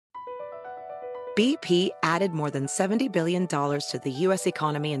BP added more than $70 billion to the U.S.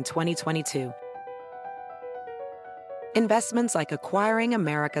 economy in 2022. Investments like acquiring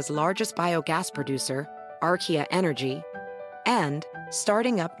America's largest biogas producer, Archaea Energy, and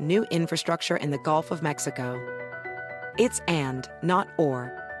starting up new infrastructure in the Gulf of Mexico. It's and, not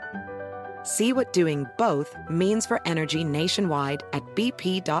or. See what doing both means for energy nationwide at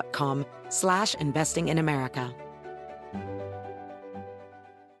bp.com/investing in America.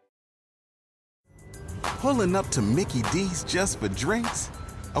 Pulling up to Mickey D's just for drinks?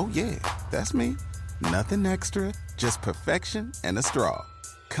 Oh yeah, that's me. Nothing extra, just perfection and a straw.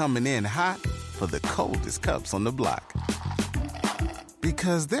 Coming in hot for the coldest cups on the block.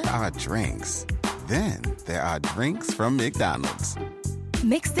 Because there are drinks. Then there are drinks from McDonald's.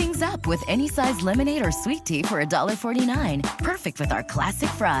 Mix things up with any size lemonade or sweet tea for $1.49. Perfect with our classic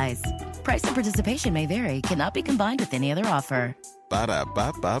fries. Price and participation may vary. Cannot be combined with any other offer.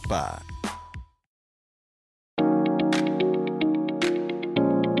 Ba-da-ba-ba-ba.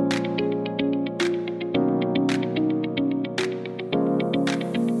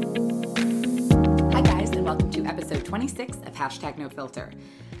 Hi guys, and welcome to episode 26 of #NoFilter.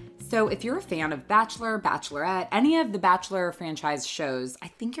 So if you're a fan of Bachelor, Bachelorette, any of the Bachelor franchise shows, I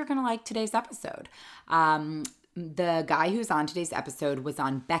think you're going to like today's episode. The guy who's on today's episode was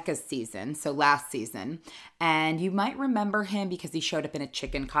on Becca's season, so last season, and you might remember him because he showed up in a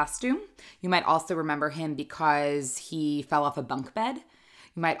chicken costume. You might also remember him because he fell off a bunk bed.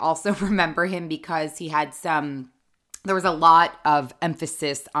 You might also remember him because he had there was a lot of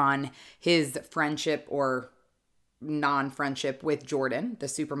emphasis on his friendship or non-friendship with Jordan, the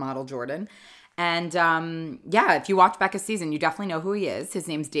supermodel Jordan. And if you watch Becca's season, you definitely know who he is. His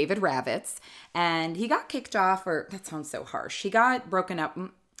name's David Ravitz. And he got kicked off, or that sounds so harsh. He got broken up.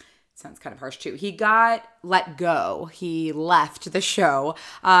 Sounds kind of harsh too. He got let go. He left the show.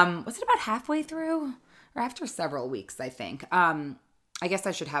 Was it about halfway through? Or after several weeks, I think. I guess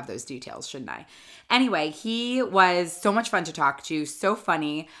I should have those details, shouldn't I? Anyway, he was so much fun to talk to, so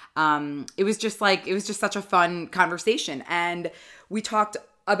funny. It was just such a fun conversation. And we talked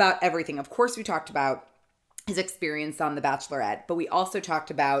about everything. Of course, we talked about his experience on The Bachelorette, but we also talked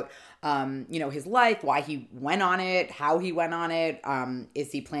about, his life, why he went on it, how he went on it.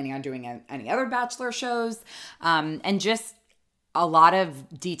 Is he planning on doing any other Bachelor shows? And just a lot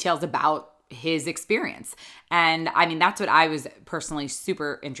of details about his experience. And I mean, that's what I was personally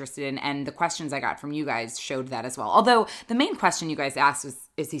super interested in. And the questions I got from you guys showed that as well. Although the main question you guys asked was,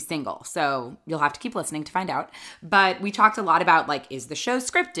 is he single? So you'll have to keep listening to find out. But we talked a lot about, like, is the show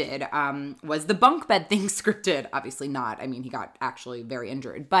scripted? Was the bunk bed thing scripted? Obviously not. I mean, he got actually very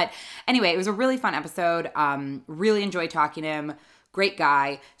injured. But anyway, it was a really fun episode. Really enjoyed talking to him. Great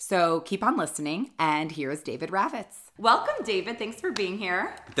guy. So keep on listening. And here is David Ravitz. Welcome, David. Thanks for being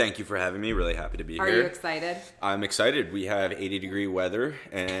here. Thank you for having me. Really happy to be here. Are you excited? I'm excited. We have 80-degree weather,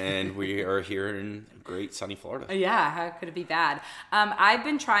 and we are here in great sunny Florida. Yeah, how could it be bad? I've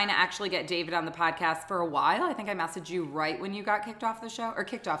been trying to actually get David on the podcast for a while. I think I messaged you right when you got kicked off the show. Or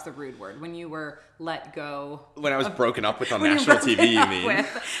kicked off's a rude word. When you were let go. When I was broken up with on national TV, you mean?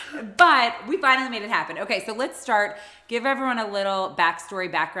 But we finally made it happen. Okay, so let's start. Give everyone a little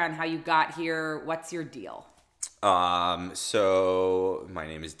background, how you got here. What's your deal? So my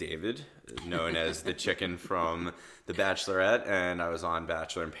name is David, known as the chicken from The Bachelorette, and I was on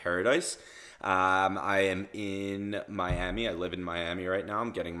Bachelor in Paradise. I am in Miami. I live in Miami right now. I'm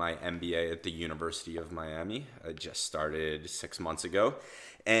getting my MBA at the University of Miami. I just started 6 months ago,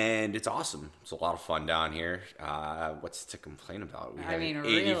 and it's awesome. It's a lot of fun down here. What's to complain about? We have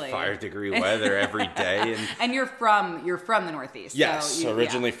 85-degree weather every day. And you're from the Northeast. Yes, so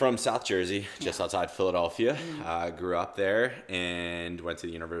originally from South Jersey, just outside Philadelphia. Grew up there and went to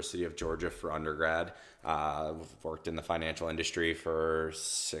the University of Georgia for undergrad. Worked in the financial industry for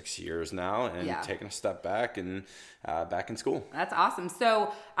 6 years now and taken a step back and back in school. That's awesome.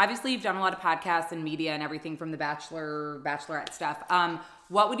 So obviously you've done a lot of podcasts and media and everything from the Bachelorette stuff.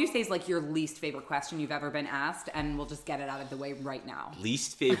 What would you say is like your least favorite question you've ever been asked? And we'll just get it out of the way right now.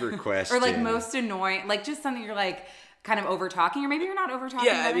 Least favorite question? Or like most annoying, like just something you're like kind of over talking, or maybe you're not over talking.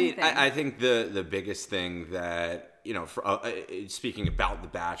 Yeah, I mean, I think the biggest thing that, speaking about The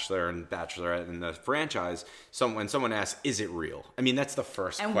Bachelor and Bachelorette and the franchise, when someone asks, is it real? I mean, that's the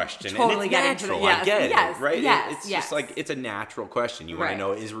first question. Totally and it's natural. I get it, right? Yes, it's just like, it's a natural question. You want to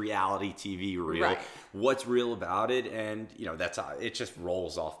know, is reality TV real? Right. What's real about it? And, it just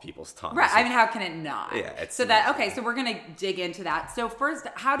rolls off people's tongues. Right. I mean, how can it not? Yeah. So we're going to dig into that. So first,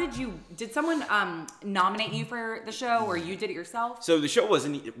 did someone nominate you for the show, or you did it yourself? So the show was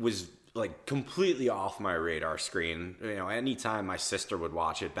like completely off my radar screen. You know, anytime my sister would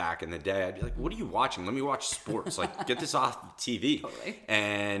watch it back in the day, I'd be like, "What are you watching? Let me watch sports. Like, get this off TV." Totally.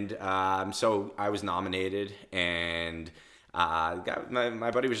 And so I was nominated, and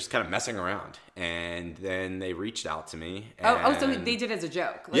my buddy was just kind of messing around, and then they reached out to me. So they did it as a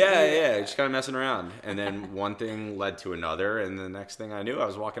joke. Like, Yeah, just kind of messing around. And then one thing led to another, and the next thing I knew, I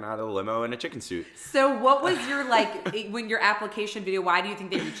was walking out of the limo in a chicken suit. So what was your, like, when your application video, why do you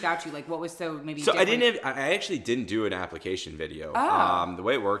think they reached out to you? Like, what was so maybe So different? I actually didn't do an application video. Oh. The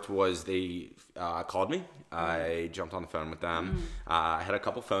way it worked was they called me. I jumped on the phone with them. I had a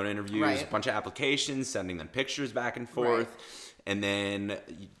couple phone interviews, Right. a bunch of applications, sending them pictures back and forth. Right. And then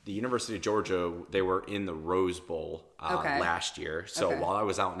the University of Georgia, they were in the Rose Bowl Okay. last year. So Okay. while I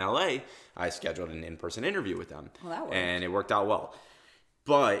was out in LA, I scheduled an in-person interview with them. Well, that worked. And it worked out well.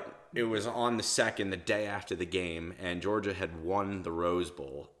 But it was on the day after the game, and Georgia had won the Rose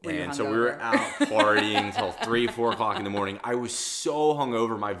Bowl. Were you And so we were hungover? out partying until 3, 4 o'clock in the morning. I was so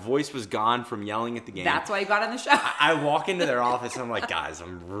hungover. My voice was gone from yelling at the game. That's why you got on the show. I walk into their office and I'm like, guys,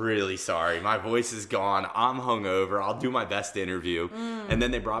 I'm really sorry. My voice is gone. I'm hungover. I'll do my best interview. And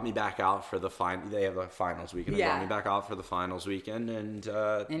then they brought me back out for the They have a finals weekend. They Yeah. brought me back out for the finals weekend, and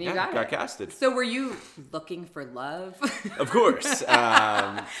you got casted. So were you looking for love? Of course.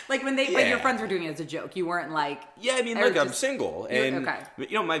 Like when Yeah. your friends were doing it as a joke, you weren't like, Yeah, I mean, Or look, I'm just- single, you're- and okay.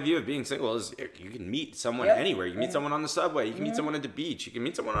 you know, my view of being single is you can meet someone Yep. anywhere. You can meet someone on the subway. You can meet someone at the beach. You can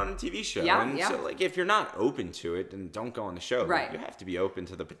meet someone on a TV show. Yeah, and yeah. so, like, if you're not open to it, then don't go on the show. Right. You have to be open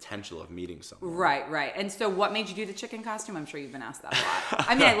to the potential of meeting someone. right. And so what made you do the chicken costume? I'm sure you've been asked that a lot.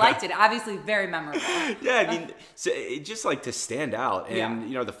 I mean, I liked it. Obviously, very memorable. Yeah, I mean, so it just like to stand out, and Yeah.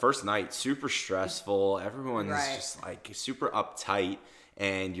 you know, the first night super stressful. Everyone's Right. just like super uptight,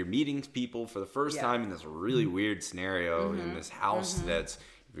 and you're meeting people for the first Yeah. time in this really weird scenario in this house that's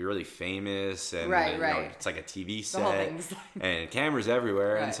really famous, and Right, you know, right. it's like a TV The whole set, thing's- and cameras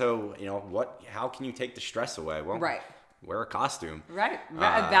everywhere, Right. and so you know how can you take the stress away? Well, Right. wear a costume. Right.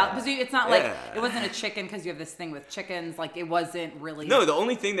 Because it's not like, yeah. it wasn't a chicken because you have this thing with chickens. Like, it wasn't really. No, the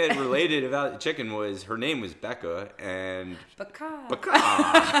only thing that related about the chicken was her name was Becca, and Because.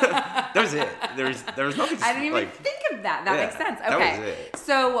 that was it. There was nothing. I didn't even like, think of that. That Yeah, makes sense. that Okay. was it.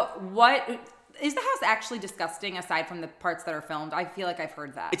 So, what is the house actually disgusting aside from the parts that are filmed? I feel like I've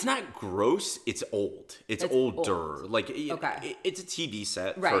heard that. It's not gross. It's old. It's older. old. Like Okay. it's a TV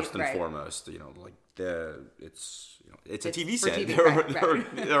set Right, first and right. foremost. You know, like it's a It's TV for set. TV,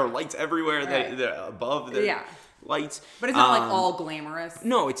 right. There are lights everywhere. Right. They're above the Yeah. lights. But it's not like all glamorous.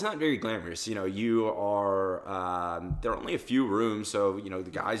 No, it's not very glamorous. You know, you are. There are only a few rooms, so you know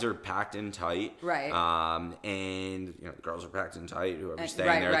the guys are packed in tight. Right. And you know the girls are packed in tight. Whoever's staying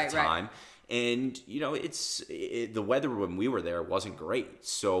right, there at the right. time. And you know, the weather when we were there wasn't great,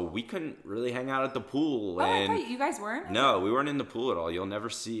 so we couldn't really hang out at the pool. Oh, I and thought you guys weren't? no, we weren't in the pool at all. You'll never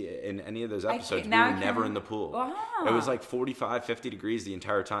see in any of those episodes. We now I were never can- in the pool. Wow. It was like 45, 50 degrees the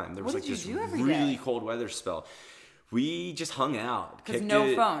entire time. There was What like did this you do every really day? cold weather spell. We just hung out. Because kicked no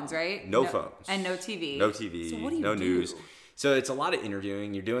it. phones, right? No phones. And no TV. No TV. So what do you no do? news. So it's a lot of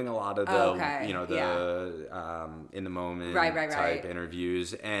interviewing. You're doing a lot of the, Okay, you know, the in the moment Right. type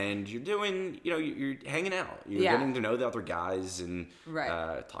interviews, and you're doing, you know, you're hanging out. You're Yeah. getting to know the other guys and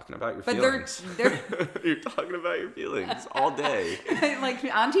Right. talking about your But feelings. they're You're talking about your feelings all day. like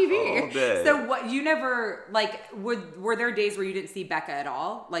on TV. All day. So what you never like were there days where you didn't see Becca at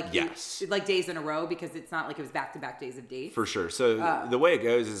all? Like Yes. like days in a row because it's not like it was back to back days of dates. For sure. So the way it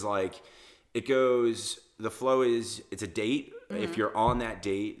goes is like, the flow is, it's a date. Mm-hmm. If you're on that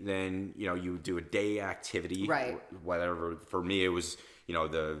date, then, you know, you do a day activity. Right. Whatever. For me, it was, you know,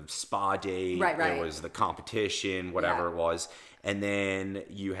 the spa date. Right. It was the competition, whatever Yeah. it was. And then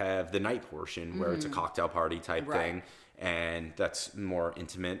you have the night portion where it's a cocktail party type Mm-hmm. Right. thing. And that's more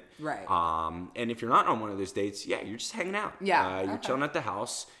intimate. Right. And if you're not on one of those dates, yeah, you're just hanging out. Yeah, You're okay. chilling at the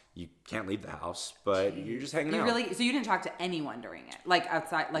house. You can't leave the house, but you're just hanging You out. really so you didn't talk to anyone during it, like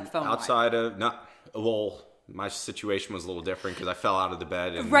outside, like phone. Outside of my situation was a little different because I fell out of the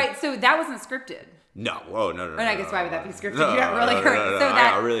bed. And, Right. So that wasn't scripted. No. Oh no. And I guess why would that be scripted? No, You got really no, hurt. no, no, So I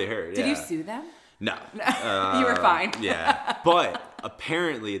that got really hurt. Did yeah. you sue them? No. You were fine. Yeah, but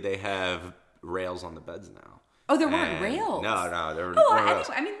apparently they have rails on the beds now. Oh, there weren't And- rails. No, there were Oh, no rails.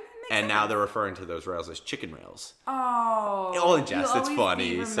 anyway, I mean, it And now they're referring to those rails as chicken rails. Oh. All in jest. It's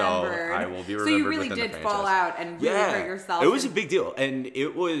funny. So I will be remembered. So you really did fall out and really hurt yourself. It was a big deal. And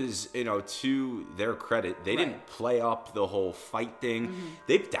it was, to their credit, they didn't play up the whole fight thing. Mm-hmm.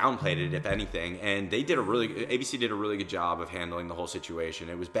 They downplayed it, if anything. And ABC did a really good job of handling the whole situation.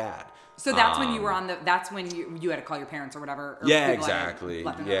 It was bad. So that's when you were that's when you had to call your parents or whatever. Or exactly.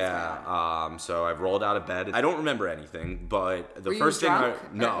 So I rolled out of bed. I don't remember anything, but the first thing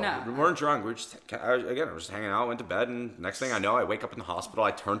we weren't drunk. We were just, I was just hanging out, went to bed, and next thing I know, I wake up in the hospital. I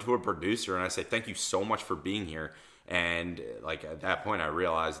turn to a producer and I say, "Thank you so much for being here." And at that point, I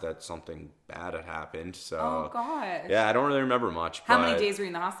realized that something bad had happened. So, oh god, yeah, I don't really remember much. How many days were you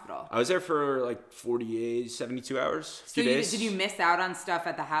in the hospital? I was there for 48, 72 hours. So did you miss out on stuff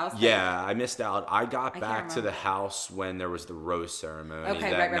at the house? Yeah, I missed out. I got back to the house when there was the rose ceremony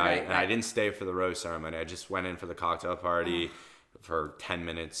that night, and I didn't stay for the rose ceremony. I just went in for the cocktail party. For 10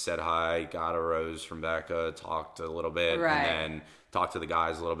 minutes, said hi, got a rose from Becca, talked a little bit, and then talked to the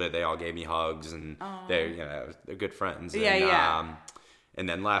guys a little bit. They all gave me hugs, and they're good friends. And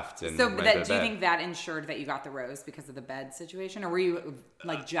then left. And do you think that ensured that you got the rose because of the bed situation, or were you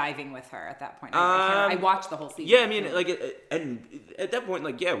jiving with her at that point? I watched the whole season. Yeah, I mean, and at that point,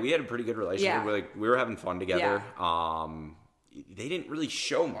 we had a pretty good relationship. Yeah. We were having fun together. Yeah. They didn't really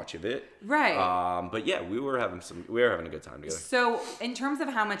show much of it, right? But yeah, we were having a good time together. So, in terms of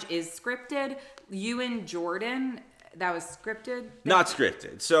how much is scripted, you and Jordan, that was scripted? Not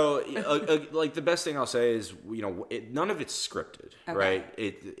scripted. So, the best thing I'll say is, none of it's scripted, right?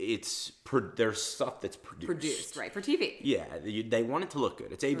 There's stuff that's produced, right, for TV. Yeah, they want it to look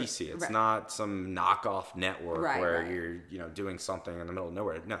good. It's ABC. It's not some knockoff network where you're doing something in the middle of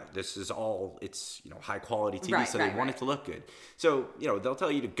nowhere. No, this is all high quality TV. So they want it to look good. So they'll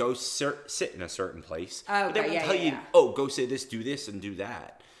tell you to go sit in a certain place, but they won't tell you, go say this, do this, and do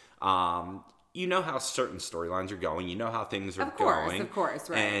that. You know how certain storylines are going. You know how things are going. Of course,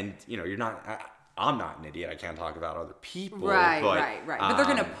 right. And, you're not... I'm not an idiot. I can't talk about other people. Right. But they're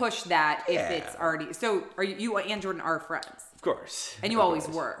going to push that if it's already... So, you and Jordan are friends? Of course. And you always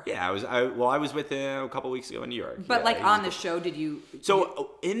were? Yeah, I was with him a couple weeks ago in New York. But, on the show, did you...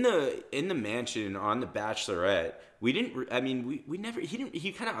 So, in the mansion on The Bachelorette... We didn't. I mean, we never.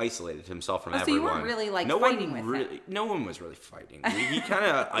 He kind of isolated himself from everyone. So you weren't really fighting with him. No one was really fighting. He kind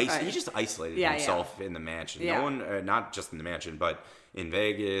of he just isolated himself in the mansion. Yeah. No one, not just in the mansion, but in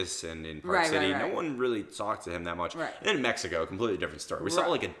Vegas and in Park City. No one really talked to him that much. Right. And then in Mexico, completely different story. We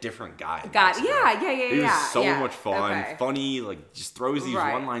saw a different guy. He was so much fun, funny. Just throws these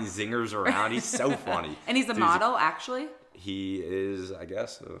one-line zingers around. He's so funny. And he's a model, actually. He is, I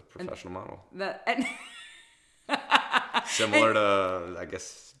guess, a professional model. Similar to, I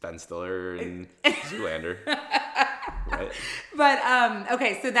guess, Ben Stiller and Zoolander. Right? But,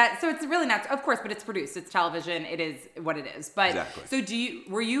 okay, so it's really not, of course, but it's produced. It's television. It is what it is. But, exactly. So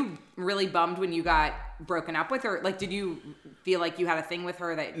were you really bummed when you got broken up with her? Did you feel like you had a thing with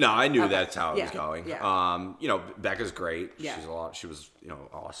her that... No, I knew that's how it was going. Yeah. Becca's great. Yeah. She was,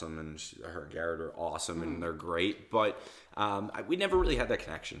 awesome, and her and Garrett are awesome, and they're great, but... we never really had that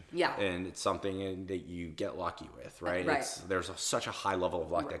connection. Yeah. And it's something that you get lucky with, right? There's such a high level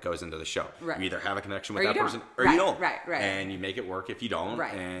of luck that goes into the show. Right. You either have a connection with that person or you don't. Right. And you make it work if you don't.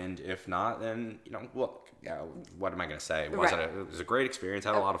 Right. And if not, then, look, what am I going to say? It was a great experience.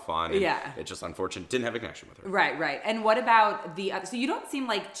 Had a lot of fun. And it's just unfortunate. Didn't have a connection with her. Right. And what about so you don't seem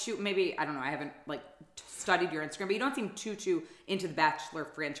maybe, I don't know, I haven't studied your Instagram, but you don't seem too into the Bachelor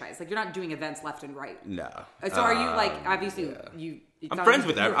franchise. You're not doing events left and right. No. So are you obviously I'm friends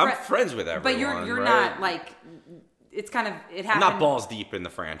with everyone. I'm friends with everyone. But you're not it's kind of it happens. I'm not balls deep in the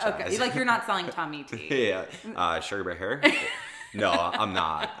franchise. Okay, you're not selling tummy tea. Yeah. Sugar Bear Hair. No, I'm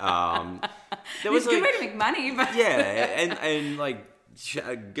not. It's a good way to make money, but and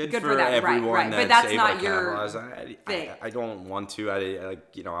good for that. everyone. Right. That's but that's able not to your thing. I don't want to.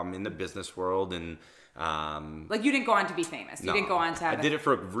 I'm in the business world and. You didn't go on to be famous. You didn't go on to have I did it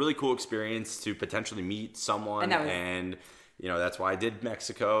for a really cool experience to potentially meet someone and that's why I did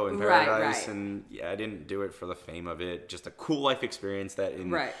Mexico and Paradise and I didn't do it for the fame of it. Just a cool life experience that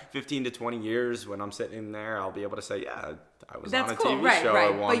in 15 to 20 years when I'm sitting there I'll be able to say I was on a TV show at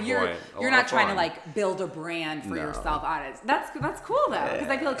one point. But you're not trying to build a brand for yourself on it. That's cool though because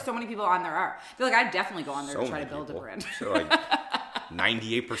I feel like so many people on there are. I feel like I'd definitely go on there to try to build a brand. So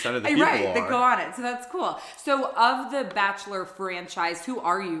 98% of the people that go on it. So that's cool. So of the Bachelor franchise, who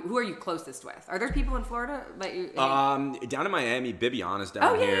are you closest with? Are there people in Florida that you down in Miami, Bibiana's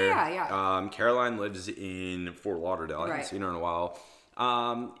down here. Yeah. Caroline lives in Fort Lauderdale. I haven't seen her in a while.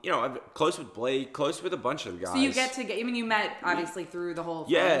 I'm close with Blake, close with a bunch of guys. So you you met obviously through the whole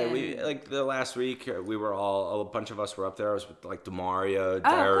thing. Yeah, we like the last week we were a bunch of us were up there. I was with like Demario,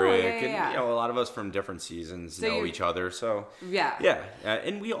 Derek, cool. and a lot of us from different seasons know each other. So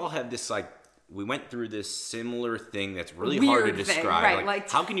and we all have this like. We went through this similar thing that's really hard to describe. Right, like,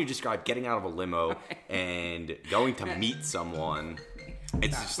 how can you describe getting out of a limo and going to meet someone?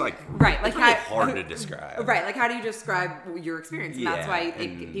 It's just like it's really hard to describe. Right, like how do you describe your experience? And that's why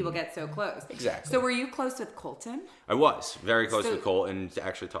people get so close. Exactly. So were you close with Colton? I was very close with Colton.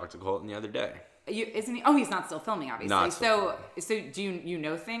 Actually talked to Colton the other day. Isn't he? Oh, he's not still filming, obviously. Not still so do you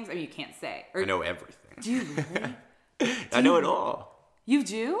know things? I mean, you can't say. I know everything. Do you really? I know it all. You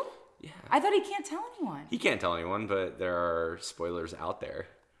do? Yeah. I thought he can't tell anyone. He can't tell anyone, but there are spoilers out there.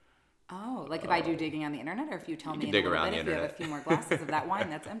 Oh, like if I do digging on the internet, or if you tell me dig a little around bit, the if you have a internet. few more glasses of that wine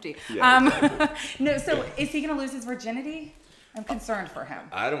that's empty. Exactly. No, so is he going to lose his virginity? I'm concerned for him.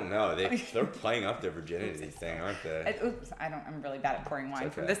 I don't know. They're playing up their virginity thing, aren't they? I'm really bad at pouring wine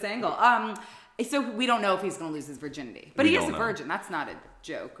from this angle. So we don't know if he's going to lose his virginity, but he is a virgin. That's not a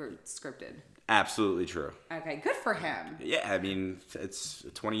joke or scripted. Absolutely true. Okay, good for him. Yeah, I mean, it's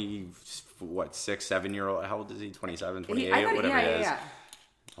 6, 7 year old. How old is he? 27, 28, whatever he is.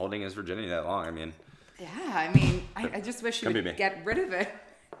 Holding his virginity that long, I mean. Yeah, I mean, I just wish he would get rid of it.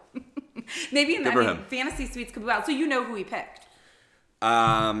 Maybe fantasy suites could be wild. So you know who he picked?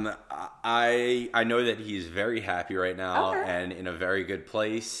 I know that he's very happy right now and in a very good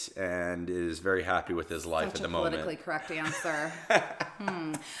place and is very happy with his life at the moment. Politically correct answer.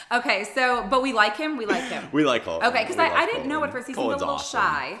 Okay, so but we like him. We like him. We like Colton. Okay, because I didn't know at first he seemed a little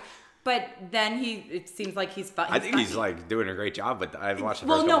shy. But then it seems like he's fun. I think he's like doing a great job, but I've watched the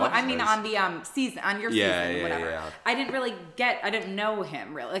first couple I mean on the season, on your season, whatever. Yeah. I didn't know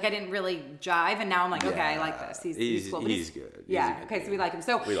him really. Like I didn't really jive, and now I'm like, okay, I like this. He's cool. He's good. Yeah. Okay, so we like him.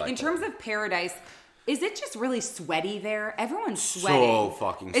 So in terms of Paradise, is it just really sweaty there? Everyone's sweating. So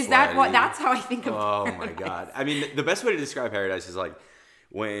fucking sweaty. Is that what? That's how I think of Paradise. Oh my god. I mean, the best way to describe Paradise is like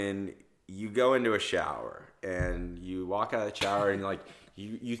when you go into a shower and you walk out of the shower and like.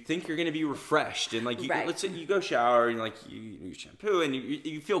 You think you're gonna be refreshed and like let's say you go shower and like you shampoo and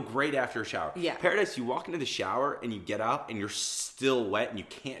you feel great after a shower. Yeah. Paradise, you walk into the shower and you get out and you're still wet and you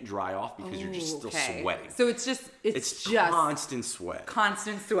can't dry off because you're just still sweating. So it's just constant sweat.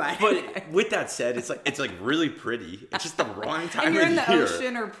 Constant sweat. But with that said, it's like really pretty. It's just the wrong time and you're in the year.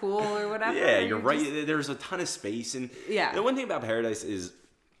 ocean or pool or whatever. Yeah, you're right. There's a ton of space and the one thing about Paradise is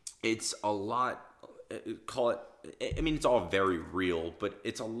it's a lot. It's all very real, but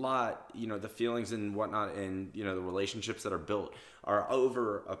it's a lot, the feelings and whatnot and, the relationships that are built are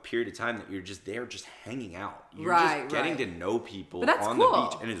over a period of time that you're just there just hanging out. You're just getting to know people on the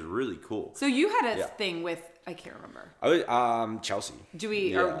beach, and it's really cool. So you had a thing with, I can't remember. I was, Chelsea.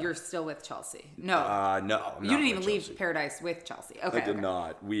 Or you're still with Chelsea? No. No. You didn't even leave Paradise with Chelsea. Okay. I did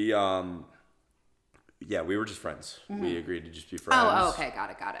not. We, we were just friends. Mm-hmm. We agreed to just be friends. Oh, okay.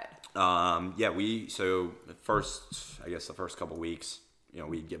 Got it. The first couple weeks,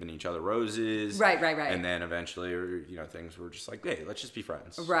 we'd given each other roses. Right. And then eventually, things were just like, hey, let's just be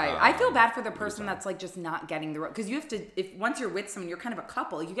friends. Right. I feel bad for the person that's like just not getting the rose. Because you have to, once you're with someone, you're kind of a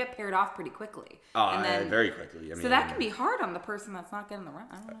couple, you get paired off pretty quickly. Very quickly. So that can be hard on the person that's not getting the rose.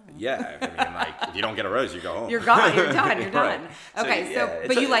 I don't know. Yeah. If you don't get a rose, you go home. You're gone. You're done. You're done. Right. Okay.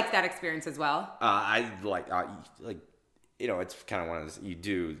 But you like that experience as well? It's kind of one of those, you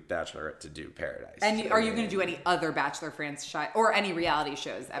do Bachelorette to do Paradise. And are you going to do any other Bachelor franchise or any reality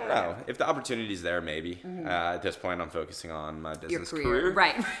shows ever? No. If the opportunity's there, maybe. Mm-hmm. At this point, I'm focusing on my business career.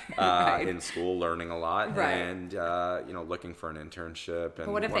 Right. In school, learning a lot. Right. And, looking for an internship. And but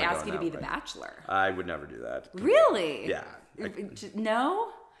what if they ask you to be the Bachelor? I would never do that. Really? Yeah. No?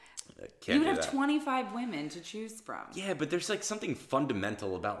 You would have 25 women to choose from. Yeah, but there's like something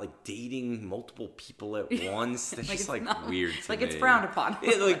fundamental about like dating multiple people at once. That's just weird to me. It's frowned upon.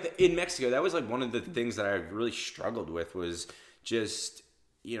 In Mexico, that was like one of the things that I really struggled with was just,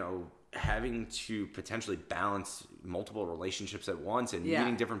 having to potentially balance multiple relationships at once and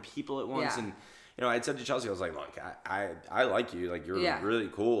meeting different people at once. And, I said to Chelsea, I was like, look, I like you. Like, you're really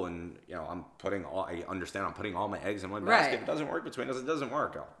cool. And, I understand I'm putting all my eggs in one basket. If it doesn't work between us, it doesn't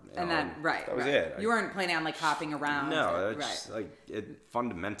work. That was it. You weren't planning on, hopping around. No, it's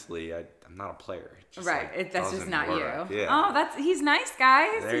fundamentally, I'm not a player. That's just not work. you. Yeah. Oh, he's nice,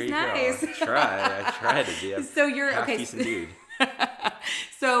 guys. There he's you nice. Go. I try to be. So you're, decent dude.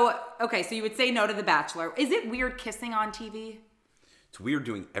 So you would say no to The Bachelor. Is it weird kissing on TV? It's weird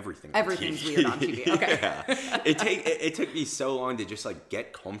doing everything. Everything's weird on TV. Okay. Yeah. It took me so long to just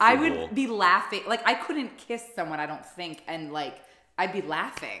get comfortable. I would be laughing. I couldn't kiss someone, I don't think, and I'd be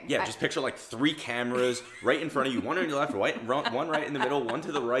laughing. Yeah, just picture like 3 cameras right in front of you, one on your left, one right in the middle, one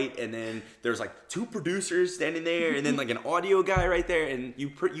to the right, and then there's like 2 producers standing there, and then like an audio guy right there, and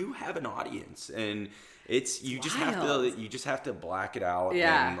you have an audience, and you just have to black it out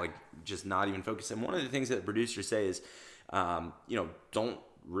and like just not even focus. And one of the things that the producers say is, don't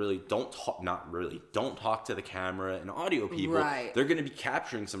talk to the camera and audio people. Right. They're going to be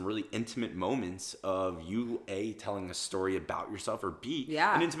capturing some really intimate moments of you, A, telling a story about yourself, or B,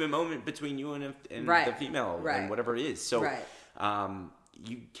 an intimate moment between you and the female and whatever it is. So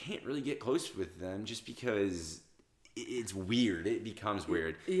you can't really get close with them just because it's weird. It becomes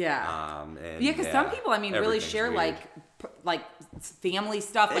weird. Yeah. Because some people, really share weird. like family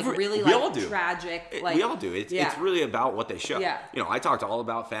stuff, like really we all do. Tragic. We all do. It's really about what they show. Yeah. I talked all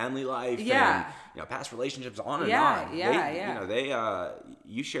about family life. Yeah. And, past relationships, on and on.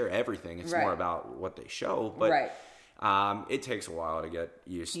 You share everything. It's more about what they show. But it takes a while to get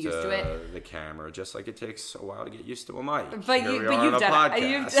used to the camera, just like it takes a while to get used to a mic. But you've done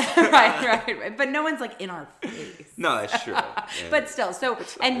it. Right. But no one's like in our face. No, that's true. But still,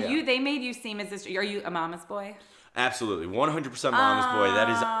 they made you seem as this. Are you a mama's boy? Absolutely, 100% mama's boy. That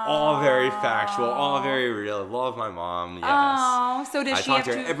is all very factual, all very real. Love my mom. Yes. Oh, so does she have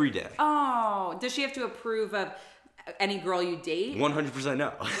to? I talk to her every day. Oh, does she have to approve of any girl you date? 100%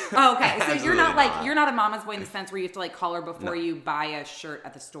 no. Oh, okay. So you're not you're not a mama's boy in the sense where you have to like call her before you buy a shirt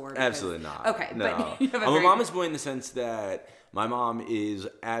at the store. Absolutely not. Okay, no. But I'm a mama's boy in the sense that my mom is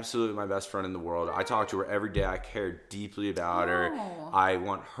absolutely my best friend in the world. I talk to her every day. I care deeply about her. I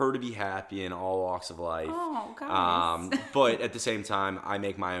want her to be happy in all walks of life. Oh, guys. But at the same time, I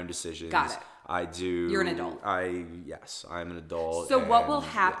make my own decisions. Got it. I do. You're an adult. Yes, I'm an adult. So what will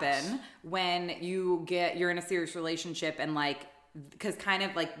happen when you're in a serious relationship and like, because kind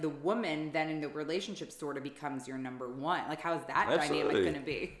of like the woman then in the relationship sort of becomes your number one. Like, how is that dynamic going to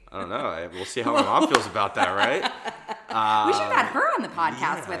be? I don't know. We'll see how my mom feels about that, right? We should have had her on the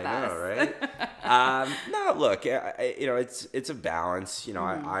podcast with us. Right? No, look, it's a balance.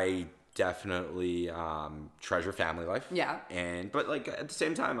 I definitely treasure family life. Yeah. But like at the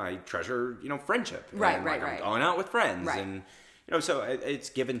same time, I treasure friendship. Right. I'm going out with friends and. So it's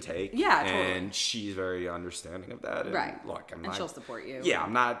give and take. Yeah, totally. And she's very understanding of that. And right. Look, and she'll support you. Yeah,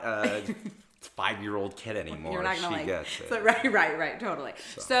 I'm not a 5-year-old kid anymore. You're not gonna she gets it. So, right, totally.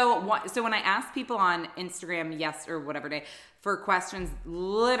 So when I ask people on Instagram, or whatever day, for questions,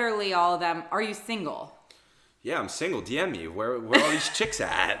 literally all of them, are you single? Yeah, I'm single. DM me. Where are all these chicks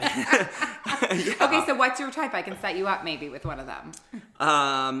at? Yeah. Okay, so what's your type? I can set you up maybe with one of them.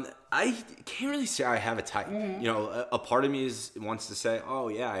 I can't really say I have a type. Mm-hmm. A part of me wants to say, oh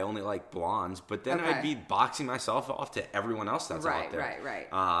yeah, I only like blondes, but then I'd be boxing myself off to everyone else that's out there. Right.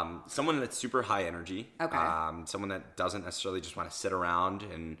 Someone that's super high energy. Okay. Someone that doesn't necessarily just want to sit around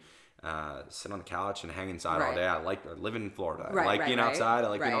and sit on the couch and hang inside all day. I live in Florida. I like being outside. I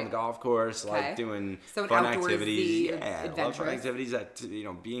like being on the golf course. I like doing fun activities. Yeah, I love fun activities. That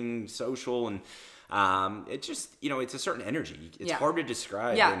being social and it just it's a certain energy. It's hard to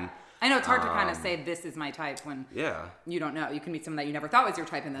describe. Yeah. And, I know it's hard to kind of say this is my type when you don't know. You can meet someone that you never thought was your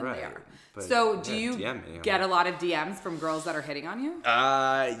type and then they are. But, so do you get a lot of DMs from girls that are hitting on you?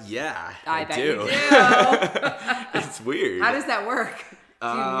 Yeah. I bet do. You do. It's weird. How does that work? Do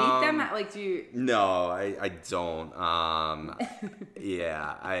you meet them? No, I don't.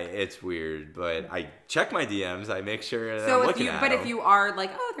 It's weird, but I check my DMs. I make sure that I'm looking at them. But if you are like,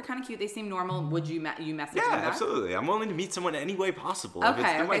 oh, they're kind of cute, they seem normal, would you message them back? Yeah, absolutely. I'm willing to meet someone any way possible. Okay.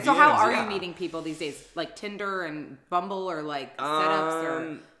 DMs, so how are you meeting people these days? Like Tinder and Bumble or like setups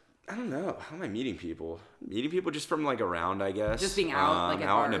or? I don't know. How am I meeting people? Meeting people just from like around, I guess. Just being out, like at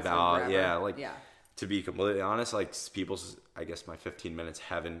out and bars about. To be completely honest, like people's, I guess my 15 minutes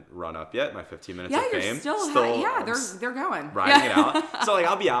haven't run up yet. My 15 minutes of fame. They're going. Riding it out. So like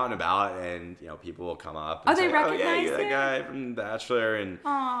I'll be out and about, and people will come up. And they recognize oh yeah, you're that guy from The Bachelor, and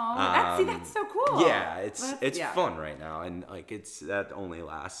that's so cool. Yeah, it's fun right now, and like that only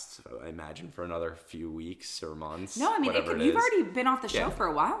lasts, I imagine, for another few weeks or months. No, I mean you've already been off the show for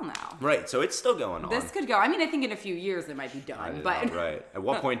a while now. Right, so it's still going on. This could go. I mean, I think in a few years it might be done. Right. At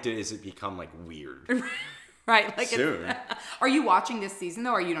what point does it become like weird? Right, like soon. Are you watching this season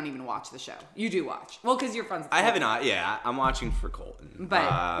though, or you don't even watch the show? You do watch. Well, because you're friends with I haven't. I'm watching for Colton. But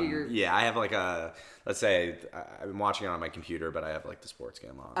I have like let's say I've been watching it on my computer, but I have like the sports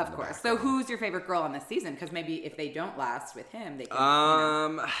game on. Of course. So who's your favorite girl on this season? Because maybe if they don't last with him, they can.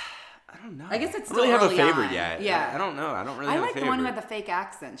 I don't know. I guess it's still I don't really have a favorite on. yet. Yeah. I don't know. I don't really have a favorite. I like the one who had the fake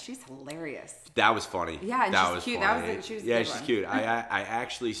accent. She's hilarious. That was funny. Yeah, and she's cute. Funny. She was she's cute. I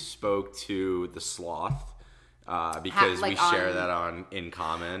actually spoke to the sloth because like we share that in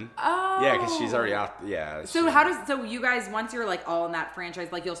common. Oh. Yeah, because she's already out. Yeah. So so you guys, once you're like all in that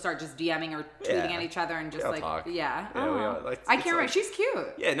franchise, like you'll start just DMing or tweeting at each other and just like, talk. yeah. Yeah, we all, like, I can't remember. She's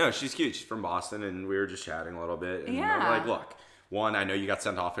cute. Yeah, no, she's cute. She's from Boston, and we were just chatting a little bit. And Yeah. I'm like, look, one, I know you got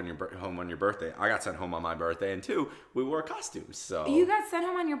sent off home on your birthday. I got sent home on my birthday, and two, we wore costumes. So You got sent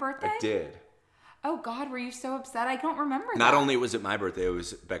home on your birthday? I did. Oh God, were you so upset? I don't remember that. Not only was it my birthday, it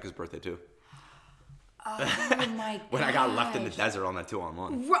was Becca's birthday too. Oh my God. When I got left in the desert on that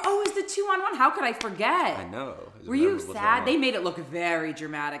 2-on-1. Oh, it's the 2-on-1. How could I forget? I know. Were you sad? They made it look very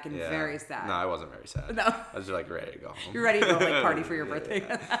dramatic and very sad. No, I wasn't very sad. No. I was like ready to go home. You're ready to go like party for your birthday.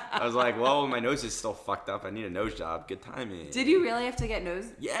 I was like, well, my nose is still fucked up. I need a nose job. Good timing. Did you really have to get nose?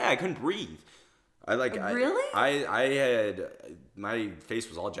 Yeah, I couldn't breathe. Really? I had, my face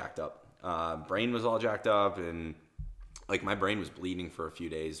was all jacked up. Brain was all jacked up, and like my brain was bleeding for a few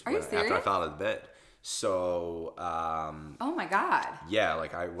days after I fell out of the bed. So, oh my God. Yeah,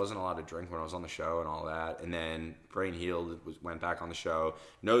 like I wasn't allowed to drink when I was on the show and all that. And then brain healed, went back on the show.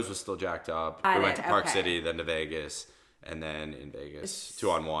 Nose was still jacked up. We went to Park City, then to Vegas, and then in Vegas,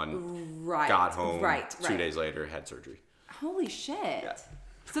 2-on-1. Right. Got home. Right. 2 days later, had surgery. Holy shit. Yeah.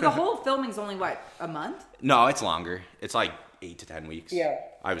 So the whole filming's only what, a month? No, it's longer. It's like 8 to 10 weeks. Yeah.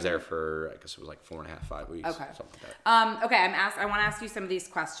 I was there for, I guess it was like 4.5, 5 weeks. Okay. Something like that. Okay, I want to ask you some of these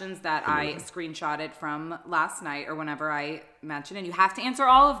questions that I screenshotted from last night or whenever I mentioned, and you have to answer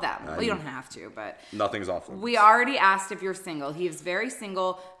all of them. Well, you don't have to, but Nothing's off limits. we already asked if you're single. He is very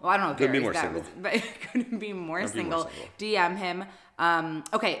single. Well, I don't know if Couldn't be more single. but couldn't be more single. single. DM him.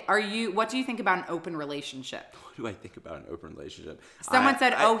 Okay, what do you think about an open relationship? What do I think about an open relationship? Someone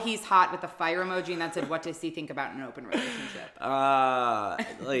said, he's hot with a fire emoji, and that said, what does he think about an open relationship?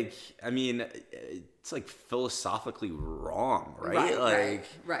 Like, I mean, it's like philosophically wrong, right?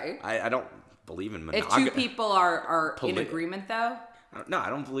 Right. I don't believe in monogamy. If two people are in agreement, though? No, I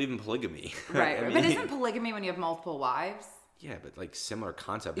don't believe in polygamy. Right. I mean, but isn't polygamy when you have multiple wives? Yeah, but like similar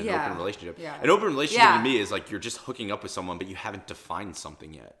concept in an open relationship. Yeah. An open relationship to me is like you're just hooking up with someone, but you haven't defined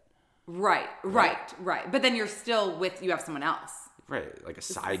something yet. Right. But then you're still you have someone else. Right, like a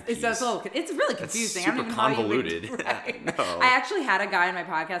side piece. It's really confusing. That's super convoluted. Right. No. I actually had a guy on my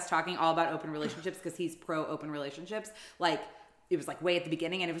podcast talking all about open relationships because he's pro open relationships. Like, it was like way at the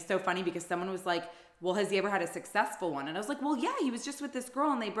beginning, and it was so funny because someone was like, well, has he ever had a successful one? And I was like, well, yeah, he was just with this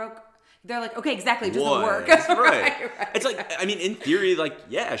girl and they broke. They're like, okay, exactly, it doesn't work. Right. It's like, I mean, in theory, like,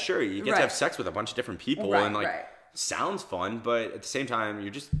 yeah, sure, you get to have sex with a bunch of different people and like, sounds fun, but at the same time,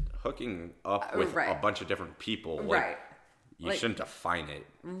 you're just hooking up with a bunch of different people. Like, you shouldn't define it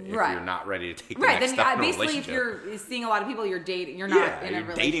if you're not ready to take the next step in a basically, relationship. if you're seeing a lot of people, you're dating. You're not in a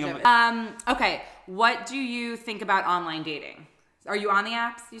relationship. Dating them. Okay, what do you think about online dating? Are you on the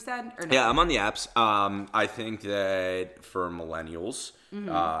apps, you said? Or no? Yeah, I'm on the apps. I think that for millennials,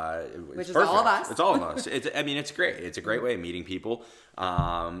 which is perfect. all of us. It's all of us. It's great. It's a great way of meeting people.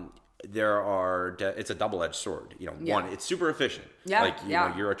 It's a double-edged sword. One, it's super efficient. Yeah. Like,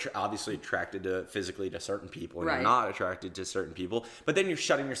 know, you're obviously attracted physically to certain people, and you're not attracted to certain people. But then you're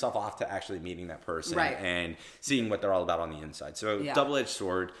shutting yourself off to actually meeting that person and seeing what they're all about on the inside. So double-edged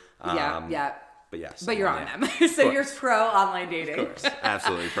sword. But yes. But you're on them. So you're pro online dating. Of course.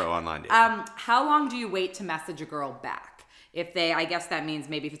 Absolutely pro online dating. How long do you wait to message a girl back? I guess that means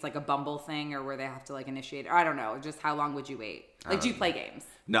maybe if it's like a Bumble thing or where they have to like initiate. I don't know. Just how long would you wait? Like, do you play games?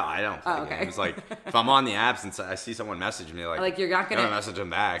 No, I don't play games. Like, if I'm on the apps and I see someone message me, like you're not gonna message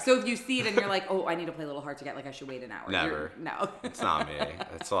them back. So if you see it and you're like, oh, I need to play a little hard to get, like I should wait an hour. Never. No. It's not me.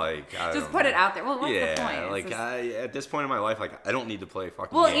 It's like just put it out there. Well, what's the point? Like at this point in my life, like I don't need to play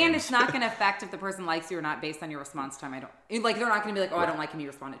fucking games. And it's not going to affect if the person likes you or not based on your response time. They're not going to be like, oh, I don't like him. You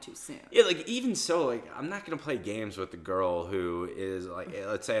responded too soon. Yeah, like even so, like I'm not going to play games with the girl who is like,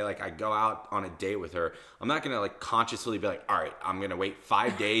 let's say like I go out on a date with her. I'm not going to like consciously be like, all right, I'm going to wait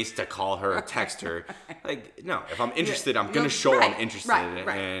 5 days to call her or text her. Like, no, if I'm interested, I'm going to show I'm interested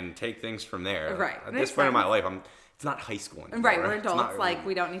and take things from there. Right. At this point in my life, it's not high school anymore. Right, we're adults. Like,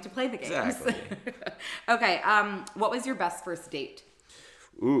 we don't need to play the games. Exactly. Okay, what was your best first date?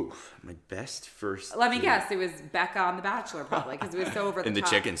 Ooh, my best first Let me guess. It was Becca on The Bachelor, probably, because it was so over the top. In the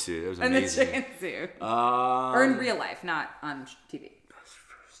chicken suit. It was amazing. In the chicken suit. Or in real life, not on TV. Best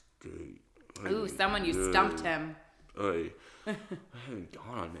first date. Ooh, someone you stumped him. I haven't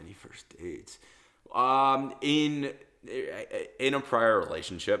gone on many first dates. In a prior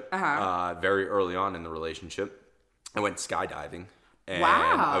relationship, very early on in the relationship, I went skydiving. And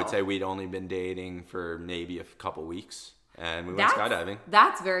I would say we'd only been dating for maybe a couple weeks. And we went skydiving.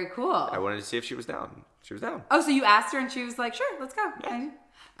 That's very cool. I wanted to see if she was down. She was down. Oh, so you asked her and she was like, sure, let's go. Yeah.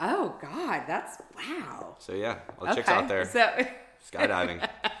 Oh God, that's wow. So yeah, all the chicks out there So skydiving.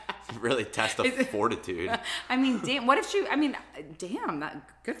 Really test the fortitude. I mean, damn. What if she? I mean, damn.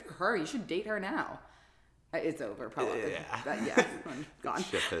 That good for her. You should date her now. It's over, probably. Yeah, gone.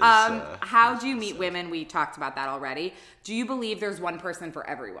 How do you meet women? We talked about that already. Do you believe there's one person for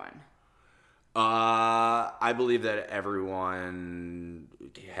everyone? I believe that everyone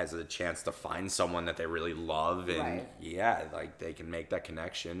has a chance to find someone that they really love, and like they can make that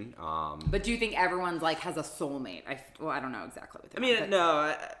connection. But do you think everyone's like has a soulmate? I don't know exactly. No,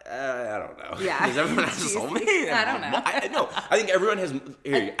 I don't know. Yeah, does everyone have a soulmate? I don't know. I think everyone has.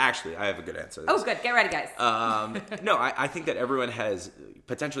 Here, actually, I have a good answer to this. Oh, good. Get ready, guys. No, I think that everyone has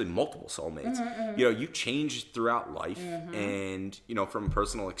potentially multiple soulmates. Mm-hmm. You know, you change throughout life, and you know, from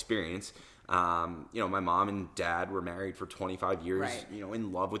personal experience. You know, my mom and dad were married for 25 years, you know,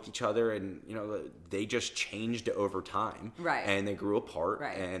 in love with each other, and, you know, they just changed over time. Right. And they grew apart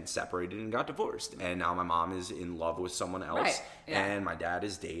and separated and got divorced. And now my mom is in love with someone else. Right. Yeah. And my dad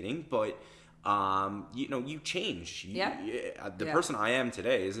is dating, but you know, you change. The person I am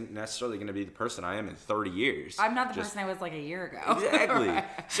today isn't necessarily going to be the person I am in 30 years. I'm not the person I was like a year ago. Exactly.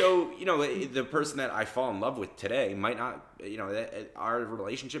 So, you know, the person that I fall in love with today might not, you know, our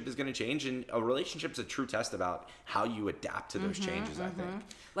relationship is going to change, and a relationship's a true test about how you adapt to those changes, I think.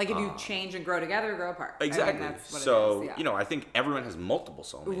 Like if you change and grow together, grow apart. Exactly. I mean, that's what so, it is, you know, I think everyone has multiple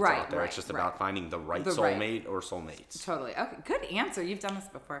soulmates out there. It's just about finding the right soulmate or soulmates. Totally. Okay. Good answer. You've done this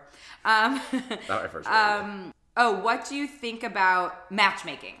before. Not my first one. What do you think about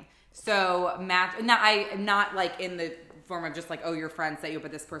matchmaking? So not like in the form of just like, oh, your friends set you up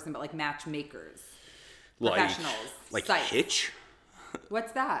with this person, but like matchmakers. Professionals. Like sites. Hitch?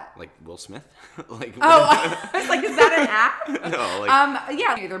 What's that? Like Will Smith? Like I was like, is that an app? No, like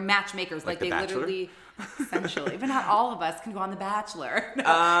yeah, they're matchmakers. Like The they Bachelor? literally, essentially, but not all of us can go on The Bachelor. No,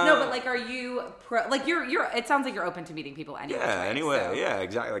 but like, are you like you're? It sounds like you're open to meeting people anyway. Yeah. Right? Anyway. So. Yeah.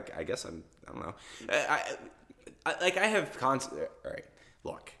 Exactly. Like I guess I don't know. I have constant. All right.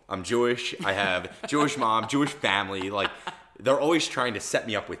 Look, I'm Jewish. I have Jewish mom, Jewish family. Like. They're always trying to set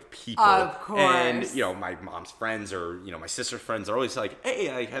me up with people. Of course. And, you know, my mom's friends or, you know, my sister's friends are always like, hey,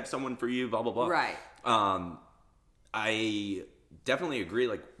 I have someone for you, blah, blah, blah. Right. I definitely agree.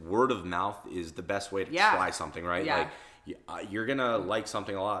 Like, word of mouth is the best way to try something, right? Yeah. Like, you're going to like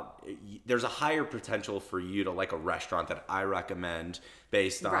something a lot. There's a higher potential for you to like a restaurant that I recommend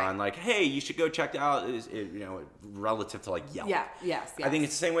based on like, hey, you should go check it out, you know, relative to like Yelp. Yeah, yes. I think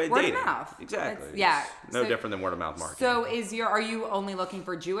it's the same way with word dating. Of mouth. Exactly. It's no different than word of mouth marketing. So are you only looking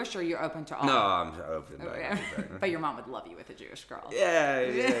for Jewish, or you're open to all? No, I'm open. But your mom would love you with a Jewish girl.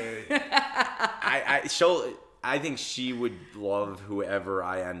 I think she would love whoever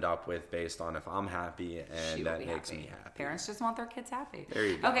I end up with based on if I'm happy, and that makes me happy. Parents just want their kids happy. There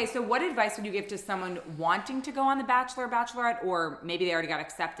you go. Okay, so what advice would you give to someone wanting to go on The Bachelor or Bachelorette, or maybe they already got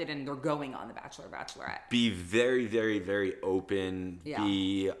accepted and they're going on The Bachelor or Bachelorette? Be very, very, very open. Yeah.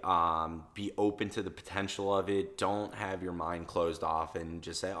 Be open to the potential of it. Don't have your mind closed off and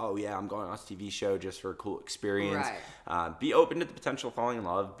just say, oh yeah, I'm going on this TV show just for a cool experience. Right. Be open to the potential of falling in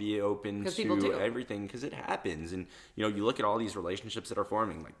love. Be open to everything, because it happens. And, you know, you look at all these relationships that are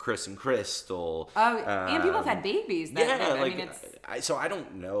forming, like Chris and Crystal. And people have had babies. So I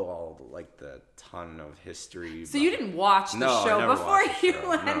don't know all, like, the ton of history. So you didn't watch the show before you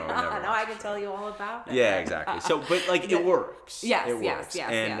went on. No, I can tell you all about it. Yeah, exactly. So, but, like, it works. Yes, it works.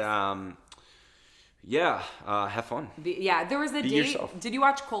 And, have fun. There was a date. Yourself. Did you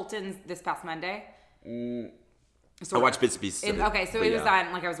watch Colton's this past Monday? I watched bits and pieces of it. Okay, so it was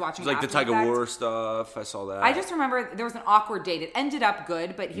on, like I was watching. It was like the Tiger Woods stuff. I saw that. I just remember there was an awkward date. It ended up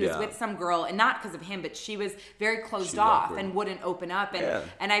good, but he was with some girl, and not because of him, but she was very closed off awkward. And wouldn't open up.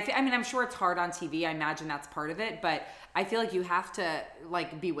 And I mean, I'm sure it's hard on TV. I imagine that's part of it, but I feel like you have to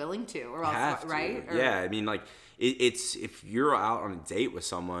like be willing to, or else, right? Yeah, I mean, like. It's if you're out on a date with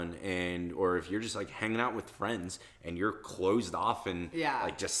someone or if you're just like hanging out with friends and you're closed off and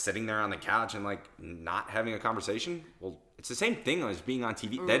like just sitting there on the couch and like not having a conversation, well, it's the same thing as being on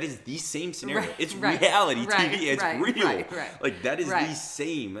TV. That is the same scenario. It's reality TV. It's real. Like that is the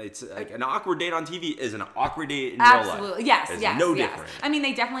same. It's like an awkward date on TV is an awkward date in real life. Absolutely. Yes. No different. I mean,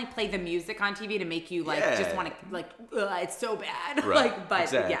 they definitely play the music on TV to make you like just want to like, it's so bad. Right. But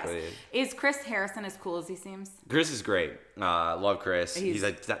exactly. Yes. Is Chris Harrison as cool as he seems? Chris is great. Love Chris. He's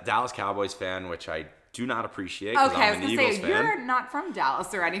a Dallas Cowboys fan, which I do not appreciate. Okay, I'm an Eagles fan. You're not from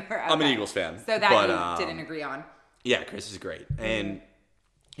Dallas or anywhere. Okay. I'm an Eagles fan. So that you didn't agree on. Yeah, Chris is great. And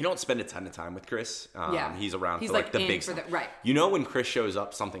you don't spend a ton of time with Chris. He's around for like the big stuff. Right. You know when Chris shows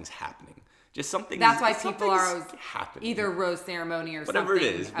up, something's happening. Just something. That's why people are always happening. either rose ceremony or whatever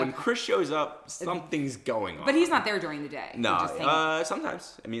something. it is. When Chris shows up, something's going on. But he's not there during the day. No,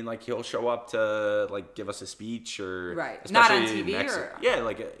 sometimes. I mean, like he'll show up to like give us a speech or not on TV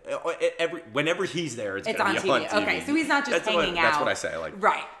or whenever he's there, it's gonna be on on TV. TV. Okay, so he's not just hanging out. That's what I say. Like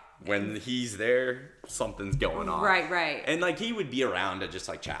right. When he's there, something's going on. Right. And like he would be around to just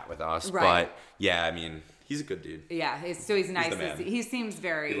like chat with us. Right. But yeah, I mean, he's a good dude. Yeah, so he's nice. the man. He seems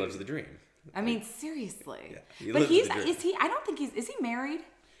very. He lives the dream. I mean, seriously. Yeah, but is he? I don't think is he married?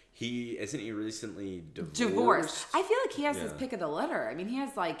 Isn't he recently Divorced. I feel like he has his pick of the litter. I mean,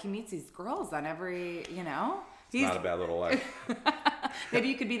 he meets these girls on every, He's not a bad little life. Maybe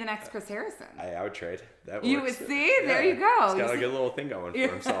you could be the next Chris Harrison. I would trade. That works. You would see? Yeah. There you go. He's got a good little thing going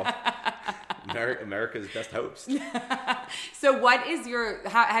for himself. America's best host. So what is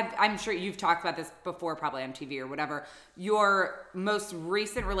I'm sure you've talked about this before, probably on TV or whatever, your most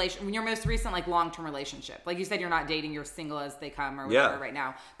recent like long-term relationship. Like you said, you're not dating, you're single as they come or whatever right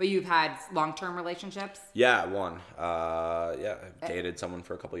now, but you've had long-term relationships? Yeah, one. I dated someone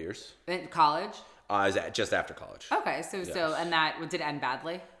for a couple of years. In college? Just after college. Okay, so and that did it end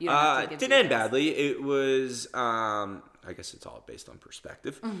badly? You don't have to give didn't end badly. It was, I guess it's all based on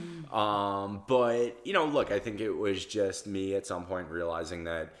perspective. Mm-hmm. But, look, I think it was just me at some point realizing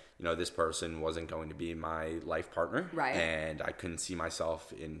that, this person wasn't going to be my life partner. Right. And I couldn't see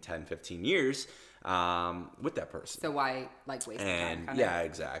myself in 10, 15 years with that person. So why, waste time? Yeah,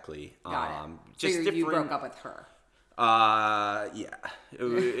 exactly. Got it. Just so you broke up with her? Yeah.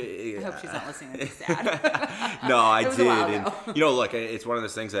 I hope she's not listening to this sad. No, I did. And, look, it's one of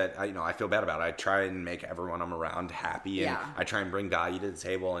those things that I feel bad about. I try and make everyone I'm around happy, and I try and bring value to the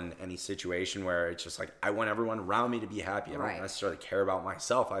table in any situation where it's just like I want everyone around me to be happy. I don't necessarily care about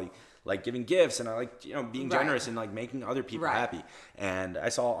myself. I like giving gifts, and I like being generous and like making other people happy. And I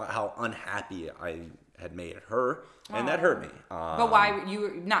saw how unhappy I had made her, and that hurt me. But why you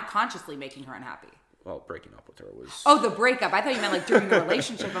were not consciously making her unhappy? Well, breaking up with her was... Oh, the breakup. I thought you meant during the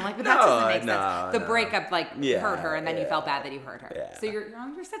relationship. I'm like, but that doesn't make sense. The breakup hurt her, and then you felt bad that you hurt her. Yeah. So you're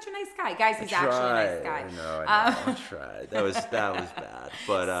such a nice guy. Guys, he's actually a nice guy. I tried. That was bad.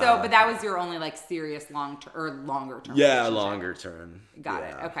 But but that was your only serious longer term. Yeah, longer term. Got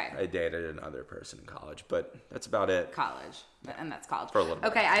it. Okay. I dated another person in college, but that's about it. College. And that's college. For a little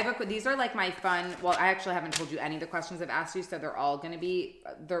bit. Okay, these are my fun, well, I actually haven't told you any of the questions I've asked you, so they're all going to be,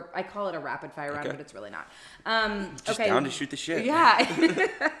 I call it a rapid fire round, but it's really not. Just down to shoot the shit. Yeah.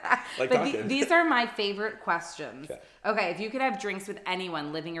 But these are my favorite questions. Okay, if you could have drinks with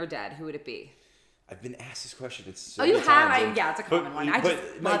anyone, living or dead, who would it be? I've been asked this question. It's you have? Yeah, it's a common one. I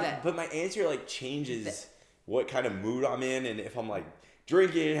just love it. But my answer changes what kind of mood I'm in, and if I'm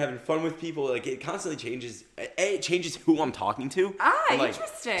drinking and having fun with people, it constantly changes. It changes who I'm talking to.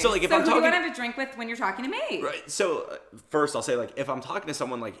 Interesting. So if I'm who talking, do you want to have a drink with when you're talking to me? Right. So first I'll say if I'm talking to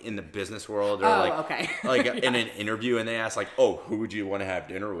someone in the business world or in an interview and they ask who would you want to have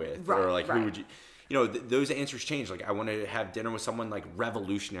dinner with, or who would you. Those answers change. I want to have dinner with someone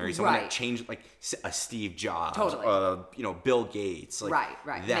revolutionary, someone that changed, a Steve Jobs, totally. Bill Gates, right.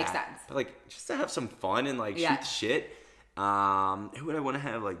 That. Makes sense. But just to have some fun and shoot the shit. Who would I want to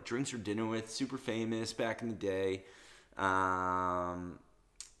have drinks or dinner with? Super famous back in the day. I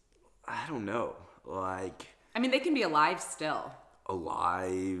don't know. I mean, they can be alive still.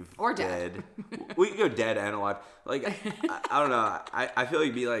 Alive or dead. We could go dead and alive. I don't know. I feel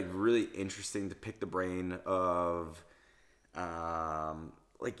it'd be really interesting to pick the brain of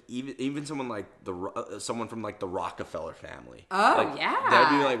even someone someone from the Rockefeller family. Oh yeah, that'd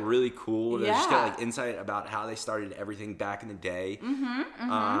be really cool to just get insight about how they started everything back in the day.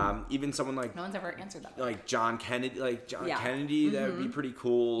 Even someone no one's ever answered that. John Kennedy, Kennedy, that would be pretty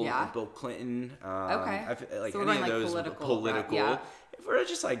cool. Yeah. Bill Clinton. Okay. So we're any going of those political. Yeah. If we're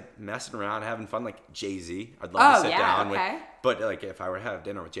just messing around, having fun, Jay-Z, I'd love to sit down with. But if I were to have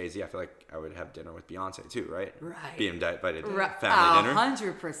dinner with Jay-Z, I feel I would have dinner with Beyonce too, right? Right. Being invited to family dinner.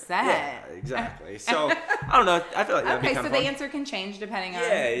 100%. Yeah, exactly. So I don't know. I feel that'd be kind of fun. The answer can change depending on.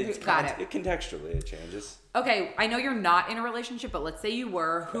 Got it. Contextually, it changes. Okay, I know you're not in a relationship, but let's say you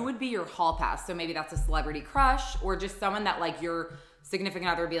were. Who would be your hall pass? So maybe that's a celebrity crush, or just someone that your significant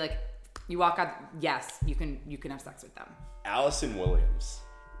other would be you walk out. Yes, you can have sex with them. Allison Williams.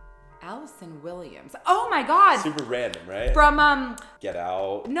 Allison Williams. Oh my God. Super random, right? From Get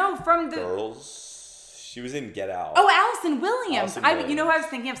Out. No, from the Girls. She was in Get Out. Oh, Allison Williams. Allison Williams. You know who I was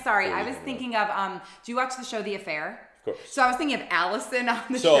thinking of? Sorry, Really I was thinking of. Do you watch the show The Affair? of course. So I was thinking of Allison on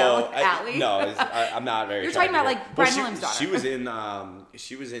the show, Allie. No, I'm not very. You're talking about like Brian Williams' daughter.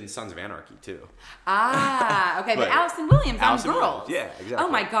 She was in Sons of Anarchy too. Okay, but Allison Williams on Girls. Williams, yeah, exactly. Oh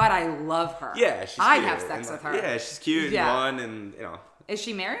my God, I love her. Yeah, she's I'd cute. have sex with her. Yeah, she's cute and fun, and Is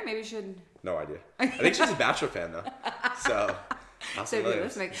she married? Maybe you should. No idea. I think she's a Bachelor fan though. So. So if you're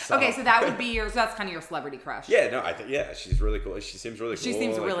listening. Okay, so that would be so that's kind of your celebrity crush. Yeah, no, I think she's really cool. She seems really cool. She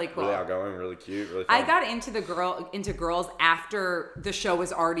seems really cool. Really outgoing, really cute, really fun. I got into Girls after the show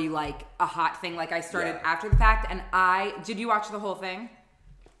was already like a hot thing. Like I started after the fact, and did you watch the whole thing?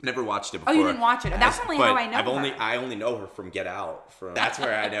 Never watched it before. Oh, you didn't watch it. That's only how I know her. I only know her from Get Out. That's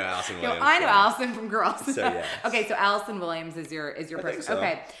where I know Allison Williams. I know Allison from Girls. So yeah. Okay, so Allison Williams is your person. So.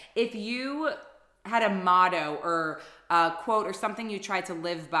 Okay, if you had a motto or a quote or something you tried to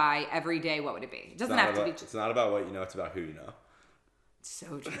live by every day, what would it be? It doesn't have to be. It's not about what you know. It's about who you know.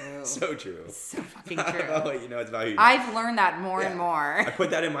 So true. So true. So fucking it's true. Not about what you know. It's about who you know. I've learned that more and more. I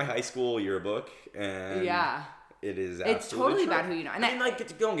put that in my high school yearbook, and it is. It's totally about who you know. And I mean,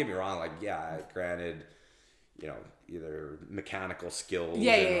 like, don't get me wrong. Like, granted, either mechanical skills.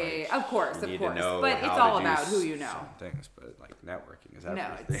 Yeah. Of course. But it's all about who you know. Some things, but like networking is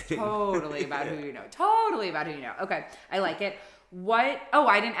everything. No, it's totally about who you know. Totally about who you know. Okay, I like it. What? Oh,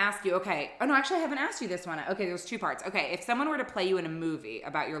 I didn't ask you. Okay. Oh no, actually, I haven't asked you this one. Okay, there's 2 parts. Okay, if someone were to play you in a movie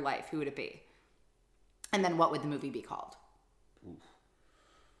about your life, who would it be? And then what would the movie be called?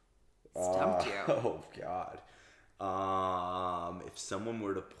 Stumped you. Oh God. If someone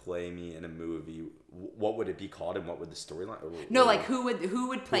were to play me in a movie, what would it be called, and what would the storyline? No, like who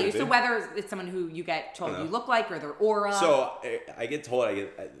would play you? So whether it's someone who you get told you look like, or their aura. So I get told I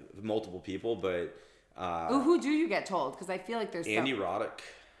get multiple people, but who do you get told? Because I feel like there's Andy Roddick.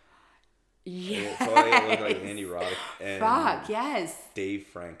 Yeah. I look like Andy Roddick and yes. Dave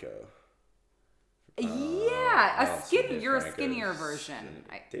Franco. You're a skinnier version.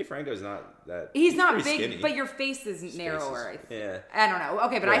 Dave Franco's not that. He's not big, skinny. But your face is narrower. I don't know.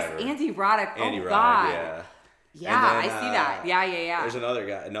 Okay, but Andy Roddick. Andy Roddick, God. Yeah, I see that. Yeah. There's another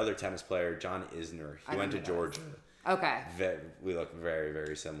guy, another tennis player, John Isner. He went to Georgia. Okay. We look very,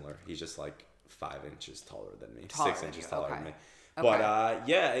 very similar. He's just like 5 inches taller than me, 6 inches taller than me. Okay. But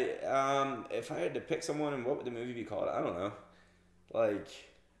if I had to pick someone, and what would the movie be called? I don't know. Like,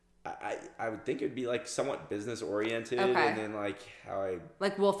 I would think it would be like somewhat business oriented, and then like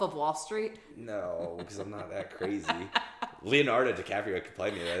like Wolf of Wall Street. No, because I'm not that crazy. Leonardo DiCaprio could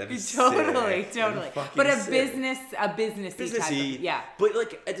play me there. That'd be totally. But a sick. businessy type of, But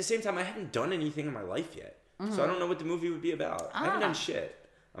like at the same time, I haven't done anything in my life yet, so I don't know what the movie would be about. I haven't done shit.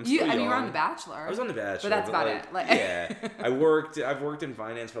 I'm still young. You were on The Bachelor. I was on The Bachelor, but that's about it. I've worked in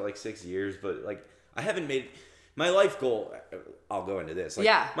finance for like 6 years, but like I haven't made my life goal. I'll go into this.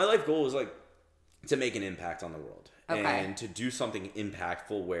 My life goal is like to make an impact on the world and to do something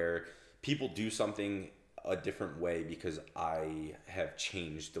impactful where people do something a different way because I have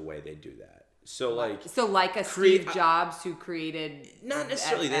changed the way they do that. So like Steve Jobs who created not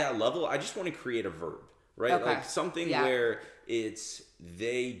necessarily that level. I just want to create a verb, right? Like something where it's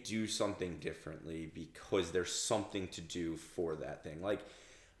they do something differently because there's something to do for that thing. Like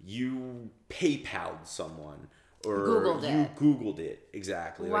you PayPal'd someone. Or Googled it.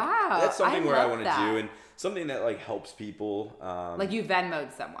 Exactly. Wow. Like, that's something where I want to do, and something that like helps people. Like you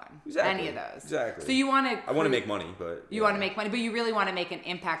Venmo'd someone. Exactly. Any of those. Exactly. So you want to. I want to make money, but you want to make money, but you really want to make an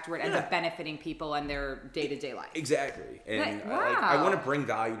impact where it ends up benefiting people and their day-to-day life. Exactly. And I want to bring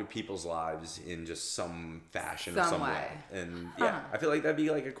value to people's lives in just some fashion or some way. And I feel like that'd be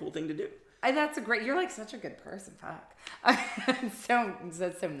like a cool thing to do. That's you're like such a good person. Fuck. That's so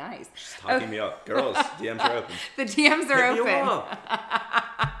nice. Just talking me up. Girls, DMs are open. The DMs are Hit me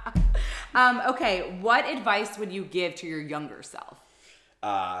open. Okay, what advice would you give to your younger self?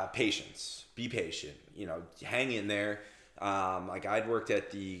 Patience. Be patient. Hang in there. I'd worked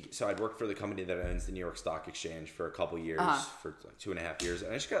for the company that owns the New York Stock Exchange for a couple years, for like 2.5 years.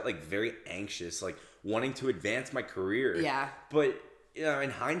 And I just got like very anxious, like wanting to advance my career. Yeah. But in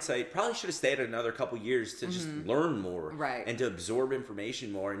hindsight, probably should have stayed another couple years to just learn more, right? And to absorb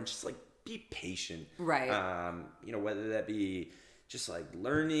information more, and just like be patient, right? Whether that be just like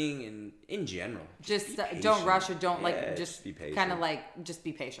learning and in general, just don't rush or don't just be patient. Kind of like just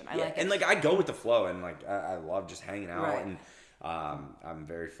be patient. I like it. And like I go with the flow, and like I love just hanging out, and I'm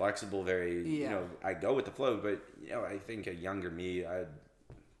very flexible, I go with the flow, but I think a younger me, I'd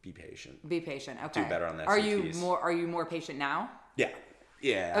be patient. Be patient. Okay. Do better on that. Are you more patient now?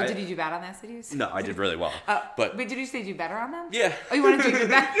 Yeah. Oh, did you do bad on the SATs? No, I did really well. But did you say do better on them? Yeah. Oh, you want to do your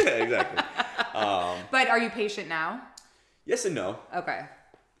best? Yeah, exactly. But are you patient now? Yes and no. Okay.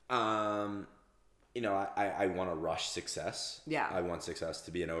 you know, I want to rush success. Yeah. I want success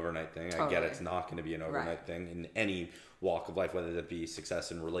to be an overnight thing. Totally. I get it's not going to be an overnight thing in any walk of life, whether that be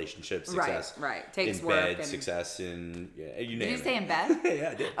success in relationships, success Takes in work bed, and... success in you name it. Did you say in bed? Yeah,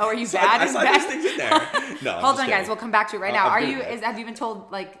 I did. Oh, are you so bad I in saw bed? those things in there. No, Hold on, guys. We'll come back to it right now. I'm Are you? good. Have you been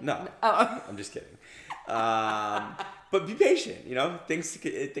told like? No. Oh. I'm just kidding. But be patient. You know, things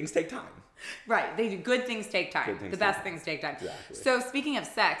take time. Right. They do. Good things take time. The best things take time. Exactly. So speaking of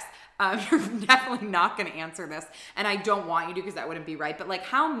sex, you're definitely not going to answer this, and I don't want you to because that wouldn't be right. But like,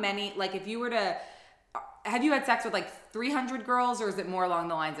 how many? Like, if you were to, have you had sex with like 300 girls, or is it more along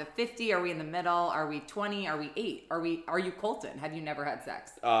the lines of 50? Are we in the middle? Are we 20? Are we 8? Are you Colton? Have you never had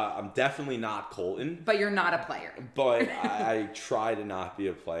sex? I'm definitely not Colton. But you're not a player. But I try to not be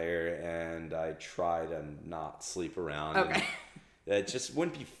a player, and I try to not sleep around. Okay. It just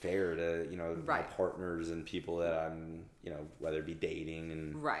wouldn't be fair to, you know, my Right. partners and people that I'm, you know, whether it be dating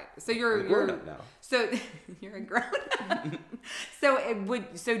and Right. So you're I'm a grown-up now. So you're a grown up.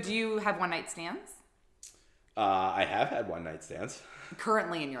 So do you have one night stands I have had one night stands.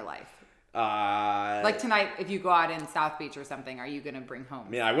 currently in your life? Like Like tonight, if you go out in South Beach or something, are you going to bring home? I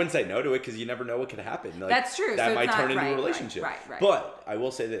mean, I wouldn't say no to it because you never know what could happen. Like, That's true. That So might it's turn not- into right, a relationship. right. But I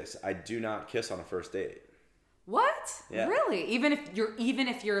will say this: I do not kiss on a first date. What? Yeah. Really? Even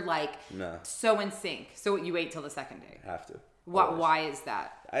if you're like No. so in sync, so you wait till the second date. Have to. What? Always. Why is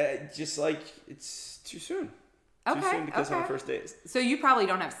that? I just like it's too soon. Too Okay, soon to kiss on okay. a first date. So you probably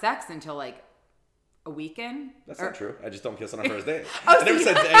don't have sex until like a weekend. That's not true. I just don't kiss on a first date. Oh, I never so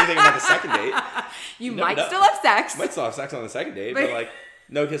said anything about the second date. You never might know. still have sex. Might still have sex on the second date, but like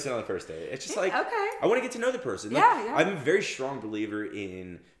no kissing on the first date. It's just like Okay. I want to get to know the person. Like, Yeah. I'm a very strong believer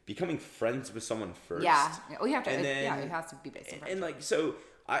in becoming friends with someone first. Yeah. Well, you have to. And then, it has to be based on friendship. and like so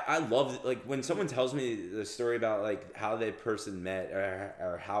I love like when someone tells me the story about like how the person met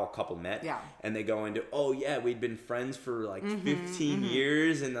or how a couple met, Yeah. and they go into, oh yeah, we'd been friends for like 15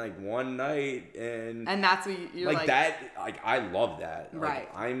 years and like one night and that's what you're like that. Like I love that.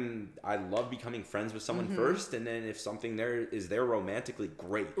 Like, Right. I love becoming friends with someone first, and then if something is there romantically,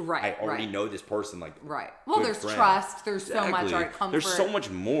 great. Right, I already right. know this person like Right. Well, good there's friend. trust. There's so much Exactly. art, comfort. There's so much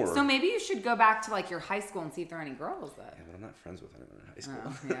more. So maybe you should go back to like your high school and see if there are any girls that. Yeah, but I'm not friends with anyone in high school.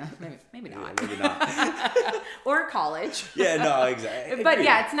 Oh, yeah, maybe Yeah, not. maybe not. Or college. Yeah, no, exactly. But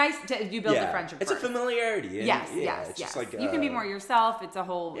yeah, it's nice to you build a friendship. It's first. a familiarity. And Yes, yeah, yes, it's yes. just like, you can be more yourself. It's a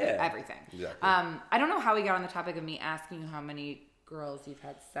whole everything. Exactly. I don't know how we got on the topic of me asking you how many girls you've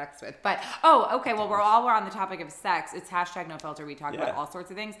had sex with, but okay. Well, we're on the topic of sex. It's #NoFilter. We talk about all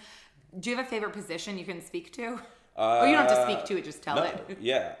sorts of things. Do you have a favorite position you can speak to? Or you don't have to speak to it. Just tell it.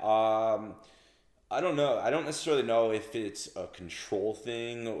 Yeah. I don't know. I don't necessarily know if it's a control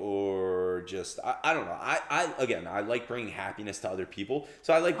thing or just I don't know. I like bringing happiness to other people,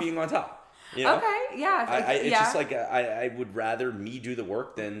 so I like being on top. You know? Okay, yeah. It's just like I would rather me do the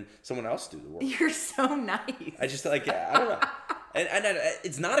work than someone else do the work. You're so nice. I just like I don't know, and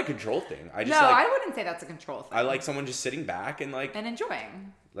it's not a control thing. I just I wouldn't say that's a control thing. I like someone just sitting back and like and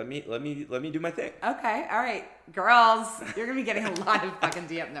enjoying. let me do my thing. Okay, all right, girls, you're gonna be getting a lot of fucking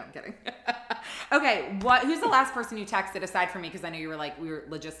DM. No, I'm kidding. Okay, who's the last person you texted aside from me? Because I know we were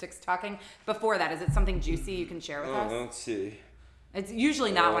logistics talking before that. Is it something juicy you can share with us? Let's see. It's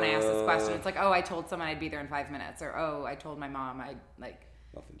usually not when I ask this question. It's like, oh, I told someone I'd be there in 5 minutes, or oh, I told my mom I'd like.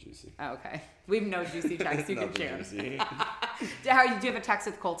 Nothing juicy. Oh, okay, we have no juicy texts you can Nothing share. juicy. Do you have a text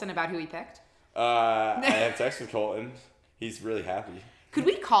with Colton about who he picked? I have text with Colton. He's really happy. Could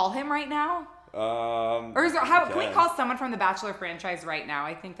we call him right now? Or is there, can we can. call someone from the Bachelor franchise right now?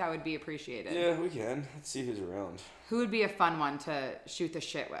 I think that would be appreciated. Yeah, we can. Let's see who's around. Who would be a fun one to shoot the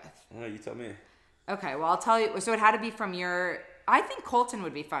shit with? You tell me. Okay, well, I'll tell you. So it had to be from your... I think Colton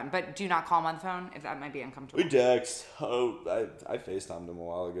would be fun, but do not call him on the phone if that might be uncomfortable. We text. Oh, I FaceTimed him a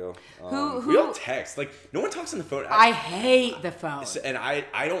while ago. Who? We don't text. Like, no one talks on the phone. I hate the phone. And I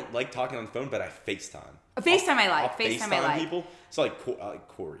don't like talking on the phone, but I FaceTime. FaceTime I like. I'll FaceTime I like. people. So like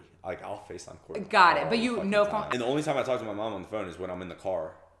Corey. Like I'll FaceTime Corey. Got it. all But the you fucking no time. phone. And the only time I talk to my mom on the phone is when I'm in the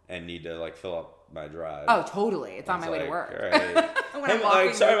car and need to like fill up my drive. Oh, totally. It's on my way to like, work. All right. When Hey, I'm walking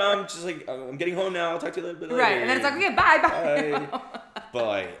like, sorry, to- mom. Just like I'm getting home now. I'll talk to you a little bit later. Right, and then it's like, okay, bye. But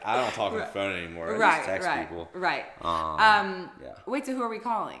like, I don't talk on the phone anymore. I Right, just text right, people. right. Yeah. Wait, so who are we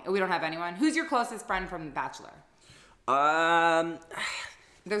calling? We don't have anyone. Who's your closest friend from The Bachelor?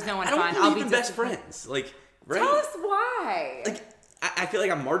 There's no one I don't fine. believe I'll be in best friends. Like, right? Tell us why. Like, I feel like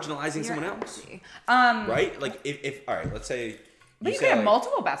I'm marginalizing You're someone else. empty. Right? Like, if all right, let's say But you could have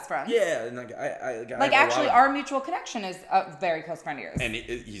multiple best friends. Yeah, and like actually, our mutual connection is a very close friend of yours. And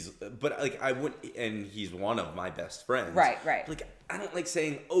I wouldn't, and he's one of my best friends. Right. Like, I don't like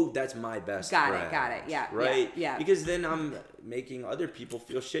saying, "Oh, that's my best friend." Got it. Yeah. Right. Yeah. Because then I'm making other people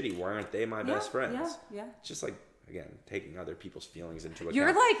feel shitty. Why aren't they my best friends? Yeah. It's just like, again, taking other people's feelings into account.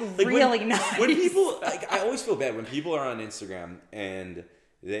 You're like really nice. When people, I always feel bad when people are on Instagram and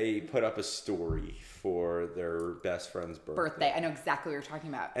they put up a story for their best friend's birthday. I know exactly what you're talking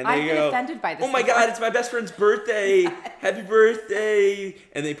about. And I've been offended by this. Oh my God, it's my best friend's birthday. Happy birthday.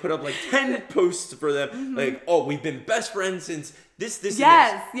 And they put up like 10 posts for them. Like, oh, we've been best friends since this,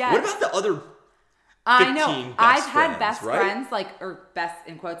 Yes. What about the other I know. I've had best right? friends, like, or best,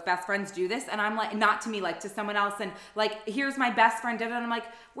 in quotes, best friends do this. And I'm like, not to me, like to someone else. And like, here's my best friend did it. And I'm like,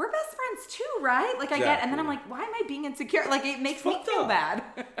 we're best friends too, right? Like, exactly. I get, and then I'm like, why am I being insecure? Like, it makes me feel bad.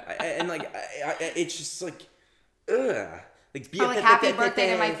 It's just like, ugh. Like happy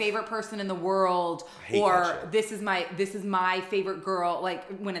birthday to my favorite person in the world, or this is my favorite girl. Like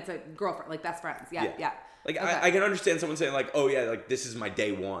when it's a girlfriend, like best friends. Yeah. Like okay. I can understand someone saying like, oh yeah, like this is my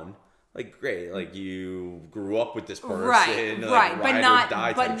day one. Like great, like you grew up with this person, right? But not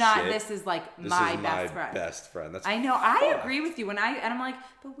shit. This is like this my is best friend. Best friend. That's I know. I agree with you. And I'm like,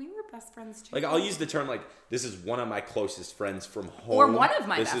 but we were best friends too. Like I'll use the term like this is one of my closest friends from home, or one of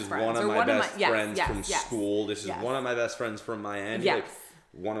my best friends. This is one of my best friends from school. This is one of my best friends from Miami. Yes. Like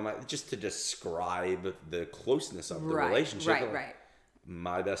one of my, just to describe the closeness of the relationship. Right.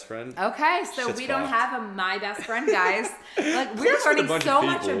 My best friend. Okay, so Shit's we don't fucked. have a my best friend, guys. Like we're learning so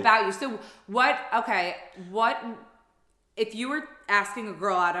much about you. So what if you were asking a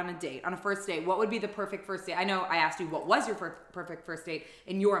girl out on a first date, what would be the perfect first date? I know I asked you what was your perfect first date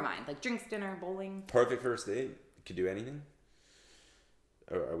in your mind? Like drinks, dinner, bowling? Perfect first date? Could do anything?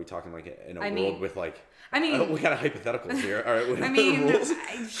 Or are we talking like in a world with like... we got hypotheticals here. All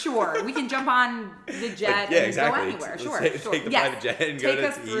right. Sure. We can jump on the jet and go anywhere. Sure. Take the private jet and go to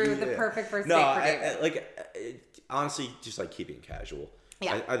us through the perfect first date for David. Honestly, just like keeping it casual.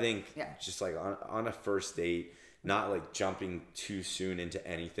 Yeah. I think just like on a first date, not like jumping too soon into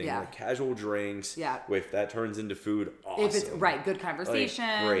anything. Yeah. Like casual drinks. Yeah. If that turns into food, awesome. If it's good conversation,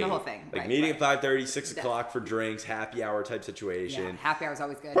 the whole thing. Like meeting at 5:30, 6 o'clock for drinks, happy hour type situation. Yeah, happy hour is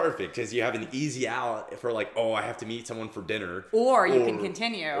always good. Perfect, because you have an easy out for like, oh, I have to meet someone for dinner. Or you can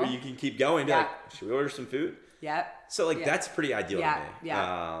continue. Or you can keep going. Be like, should we order some food? Yep. So like that's pretty ideal to me.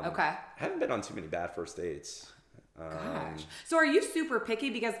 Yeah. Okay. I haven't been on too many bad first dates. Gosh. So are you super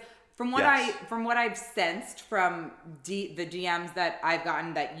picky? Because from what I've sensed from the DMs that I've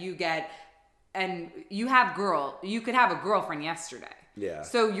gotten that you get, and you could have a girlfriend yesterday. Yeah.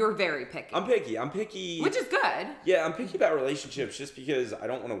 So you're very picky. I'm picky. Which is good. Yeah, I'm picky about relationships just because I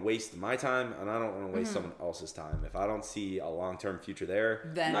don't want to waste my time and I don't want to waste someone else's time. If I don't see a long-term future there,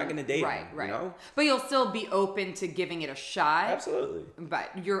 then I'm not going to date them, you know? But you'll still be open to giving it a shot. Absolutely.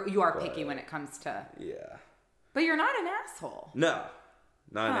 But you are picky when it comes to... Yeah. But you're not an asshole. No.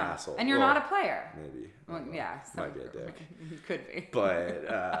 Not an asshole. And you're not a player. Maybe. Well, yeah. Might be a dick. You could be. But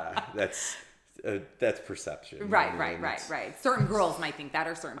that's perception. Right. Certain girls might think that,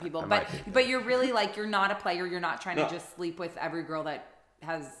 or certain people. But you're really like, you're not a player. You're not trying to just sleep with every girl that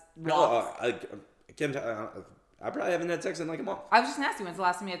has walls. I probably haven't had sex in like a month. I was just going to ask you, when's the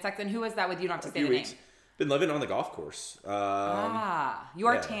last time you had sex, and who was that with? You don't have to say the name. Been living on the golf course. You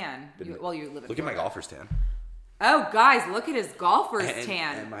are tan. You live in Look at my golfer's tan. Oh, guys, look at his golfer's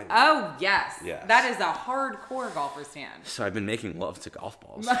tan. Oh, yes. That is a hardcore golfer's tan. So I've been making love to golf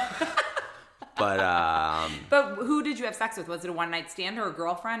balls. But who did you have sex with? Was it a one-night stand or a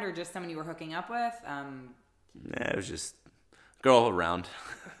girlfriend or just someone you were hooking up with? It was just a girl around.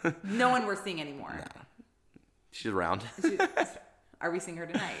 No one we're seeing anymore. No. She's around. Are we seeing her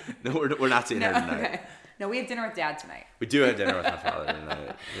tonight? No, we're not seeing her tonight. Okay. No, we have dinner with Dad tonight. We do have dinner with my father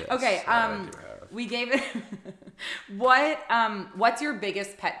tonight. Yes, okay. We gave it. What's your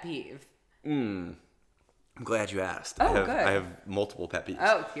biggest pet peeve? I'm glad you asked. Oh, good. I have multiple pet peeves.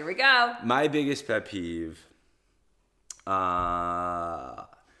 Oh, here we go. My biggest pet peeve.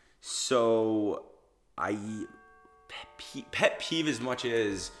 Pet peeve as much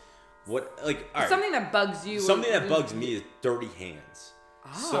as what like all right, something that bugs you. Something that bugs me is dirty hands.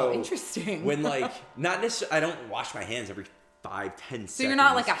 Oh, so interesting. When like not necessarily, I don't wash my hands every 5-10 seconds. So you're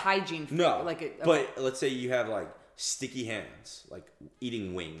not like a hygiene freak. No, okay. But let's say you have like sticky hands, like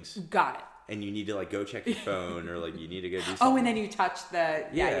eating wings. Got it. And you need to like go check your phone or like you need to go do something. Oh, and then you touch the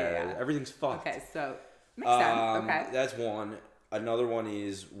yeah. Everything's fucked. Okay, so makes sense. Okay, that's one. Another one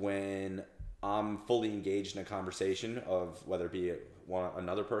is when I'm fully engaged in a conversation of whether it be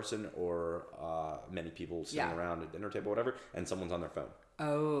another person or many people sitting around a dinner table, whatever, and someone's on their phone.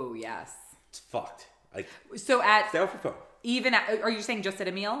 Oh, yes. It's fucked. Like, so stay off your phone. Even are you saying just at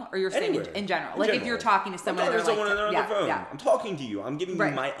a meal, or you're saying in general? Like if you're talking to someone, and they're like, on their phone. Yeah. I'm talking to you. I'm giving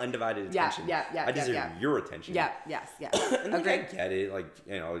you my undivided attention. I deserve your attention. Yes. And like, I get it. Like,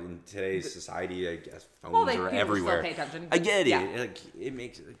 you know, in today's society, I guess phones are everywhere. Still pay attention. I get it. Like, it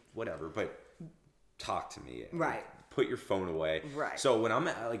makes it whatever, but talk to me. Right. Like, put your phone away. Right. So when I'm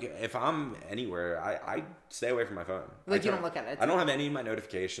like, if I'm anywhere, I stay away from my phone. Like you don't look at it. I don't have any of my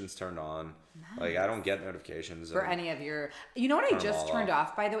notifications turned on. Nice. Like I don't get notifications for any of your. You know what I just turned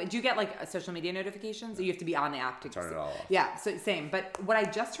off, by the way? Do you get like social media notifications? Or you have to be on the app to turn it all off. Yeah. So same. But what I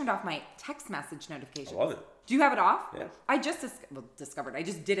just turned off my text message notifications. I love it. Do you have it off? Yeah. I just discovered. I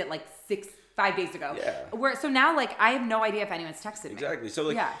just did it like 5 days ago. Yeah. So now like I have no idea if anyone's texted me. Exactly. So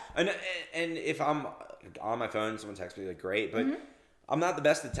like and if I'm on my phone, someone texts me, like great, but I'm not the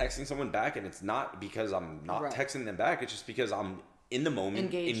best at texting someone back, and it's not because I'm not texting them back. It's just because I'm in the moment,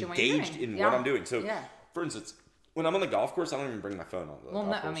 engaged in what I'm doing. So, for instance, when I'm on the golf course, I don't even bring my phone on the golf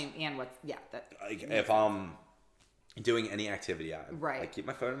course. I mean, and what's like if I'm doing any activity, I keep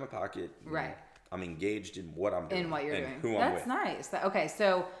my phone in my pocket. Right. I'm engaged in what I'm doing. In what you're doing. Who I'm with. That's nice. Okay,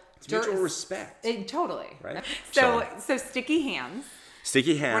 so it's mutual respect. Totally. Right. So sticky hands.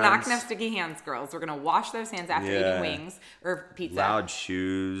 Sticky hands. We're not gonna have sticky hands, girls. We're gonna wash those hands after eating wings or pizza. Loud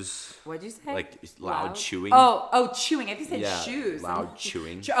shoes. What'd you say? Like loud chewing. Oh, chewing. I think you said shoes. Loud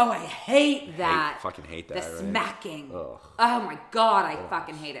chewing. Oh, I hate that. I fucking hate that. The right? smacking. Ugh. Oh my god, I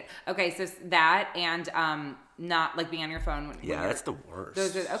fucking hate it. Okay, so that and not like being on your phone. When that's the worst.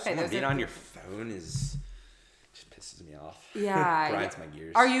 Those are being on your phone is. Pisses me off. Yeah. Grinds my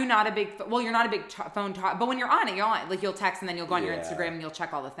gears. Are you not a big... Well, you're not a big phone talk... But when you're on it, you're on it. Like, you'll text and then you'll go on your Instagram and you'll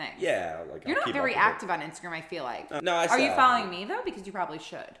check all the things. Yeah. Like you're not very active on Instagram, I feel like. No, Are you following me, though? Because you probably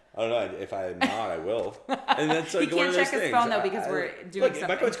should. I don't know. If I'm not, I will. And that's like he can't check his phone, though, because we're doing something.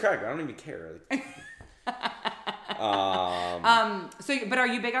 My phone's cracked. I don't even care. But are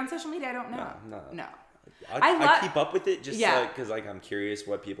you big on social media? I don't know. No. I keep up with it just because I'm curious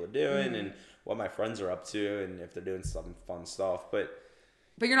what people are doing and what my friends are up to and if they're doing some fun stuff. But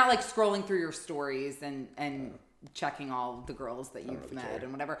you're not like scrolling through your stories and checking all the girls that you've met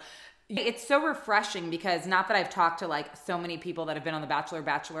and whatever. It's so refreshing because not that I've talked to like so many people that have been on The Bachelor,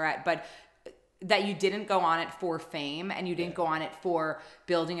 Bachelorette, but that you didn't go on it for fame and you didn't go on it for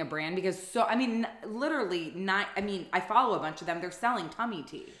building a brand because literally I follow a bunch of them. They're selling tummy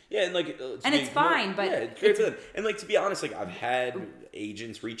tea. Yeah, and like and it's fine, but it's great for them. And like to be honest, like I've had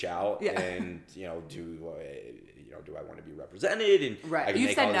agents reach out and do I want to be represented and I can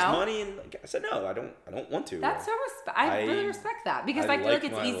make all this money and like I said no, I don't want to. That's so I really respect that because I feel like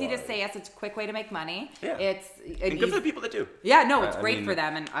it's easy to say yes, it's a quick way to make money. Yeah. It's good for the people that do. Yeah, no, it's great for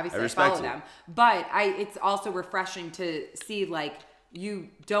them and obviously I follow them. But it's also refreshing to see like you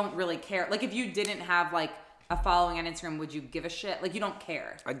don't really care. Like if you didn't have like a following on Instagram, would you give a shit? Like you don't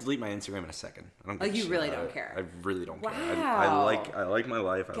care. I'd delete my Instagram in a second. I don't. Like you really don't care. I really don't care. Wow. I like my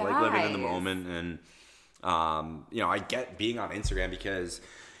life. I like living in the moment, and I get being on Instagram because.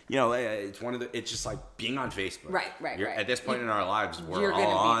 It's just like being on Facebook. Right. At this point in our lives, we're all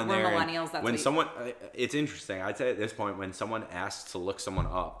on there. We're millennials. That's it's interesting. I'd say at this point, when someone asks to look someone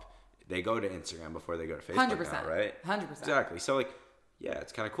up, they go to Instagram before they go to Facebook. 100%. Now, right? 100%. Exactly. So like, yeah,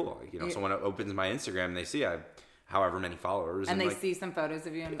 it's kind of cool. Like, someone opens my Instagram and they see I have however many followers, and they see some photos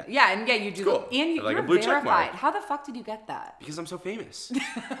of you. And, you do. Cool. And you're like a blue verified. check mark. How the fuck did you get that? Because I'm so famous.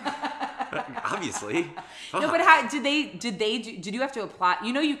 Obviously. No, but how did you have to apply?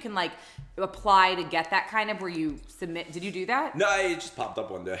 You can like apply to get that kind of where you submit. Did you do that? No, it just popped up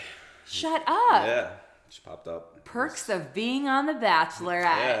one day. Shut up. Yeah, it just popped up. Perks of being on The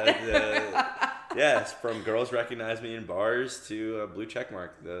Bachelorette. Yeah, it's from girls recognize me in bars to a blue check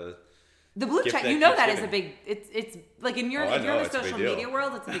mark. The blue check, that is a big. It's like in your the social media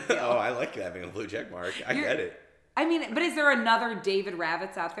world, it's a big deal. Oh, I like having a blue check mark. I get it. I mean, but is there another David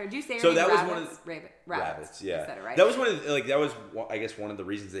Ravitz out there? Do you say so? That was Ravitz? one of the Ravitz. Yeah, I said it right. That was one of I guess one of the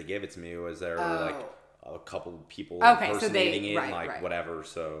reasons they gave it to me was there were like a couple people impersonating it, whatever.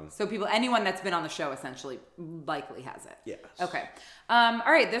 So people, anyone that's been on the show essentially likely has it. Yes. Okay. All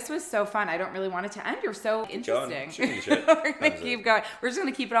right. This was so fun. I don't really want it to end. You're so interesting. We're gonna keep going. We're just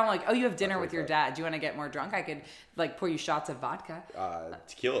gonna keep it on. Like, you have dinner with your dad. Do you want to get more drunk? I could like pour you shots of vodka.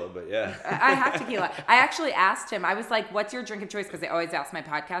 Tequila, but yeah. I have tequila. I actually asked him. I was like, "What's your drink of choice?" Because they always ask my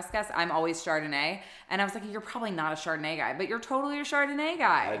podcast guests. I'm always Chardonnay, and I was like, "You're probably not a Chardonnay guy, but you're totally a Chardonnay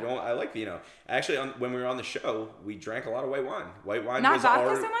guy." I like vino. Actually, when we were on the show, we drank a lot of white wine. White wine not was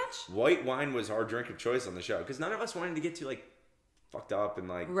vodka so much. White wine was our drink of choice on the show because none of us wanted to get to like fucked up and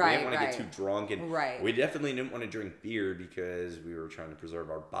like we Right, didn't want to right. get too drunk, and Right. we definitely didn't want to drink beer because we were trying to preserve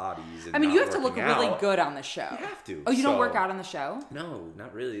our bodies. And I mean, not you have to look working really out. good on the show. You have to. Oh, you don't So- work out on the show? No,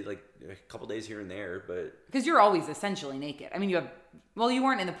 not really. Like a couple days here and there, but Because you're always essentially naked. I mean, you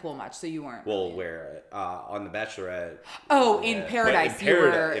weren't in the pool much, so you weren't. well, where on the Bachelorette. Oh, in But Paradise, you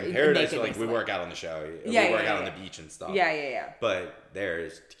were in Paradise, naked, like we basically. work out on the show. Yeah, we work yeah, out on yeah. the beach and stuff. Yeah. But there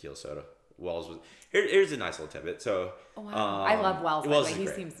is tequila soda. Wells was here's a nice little tidbit. So Wow. I love Wells. By the way. is He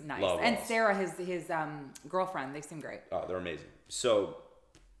great. seems nice. Love And Wells. Sarah, his girlfriend, they seem great. Oh, they're amazing. So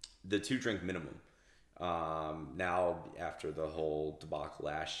the 2-drink minimum. Now after the whole debacle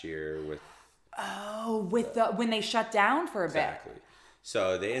last year with Oh, when they shut down for a bit. exactly.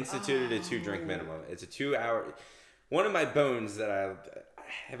 So they instituted a 2-drink minimum. It's a 2-hour. One of my bones that I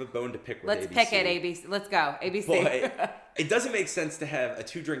have a bone to pick with Let's ABC. pick it, ABC. Let's go, ABC. But it doesn't make sense to have a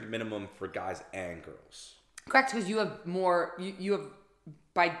 2-drink minimum for guys and girls. Correct, because you have more. You have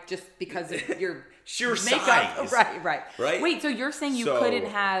because of your Sheer makeup. size. Right. Wait, so you're saying you So- couldn't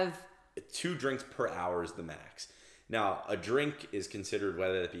have 2 drinks per hour is the max. Now, a drink is considered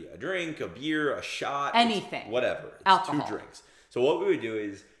whether it be a drink, a beer, a shot, Anything. whatever. It's Alcohol. 2 drinks. So what we would do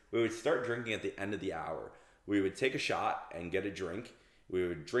is we would start drinking at the end of the hour. We would take a shot and get a drink. We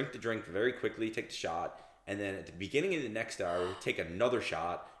would drink the drink very quickly, take the shot, and then at the beginning of the next hour, we'd take another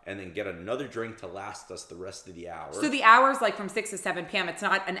shot and then get another drink to last us the rest of the hour. So the hour's like from 6 to 7 p.m. It's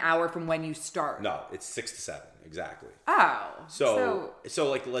not an hour from when you start. No, it's 6 to 7, exactly. Oh. So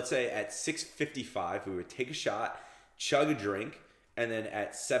like let's say at 6:55 we would take a shot, chug a drink, and then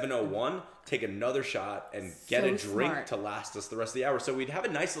at 7:01 take another shot and get a So drink smart. to last us the rest of the hour. So we'd have a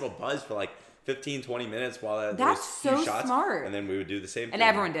nice little buzz for like 15-20 minutes while there That's was a few so shots, smart. and then we would do the same thing. And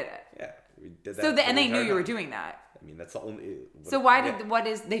everyone did it. Yeah, we did that. So for and the they knew entire you were night. doing that. I mean, that's the only. So why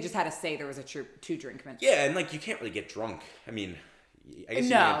they just had to say there was a 2-drink minimum? Yeah, and like you can't really get drunk. I mean, I guess you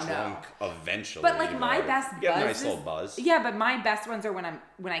No, get drunk eventually. But like you my know, best you get a nice buzzes- little buzz. Yeah, but my best ones are when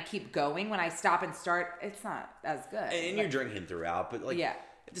I keep going. When I stop and start, it's not as good. And you're drinking throughout, but like Yeah.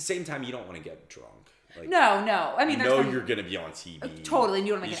 at the same time, you don't want to get drunk. Like, No. I mean, you there's know some, you're gonna be on TV. totally, and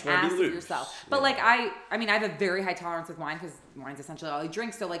you don't You make just an wanna ass be of loose. yourself. But Yeah. like I mean, I have a very high tolerance with wine because wine's essentially all I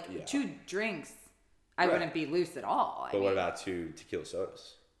drink. So like Yeah. 2 drinks, I Right. wouldn't be loose at all. But what about 2 tequila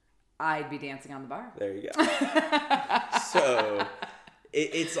sodas? I'd be dancing on the bar. There you go. So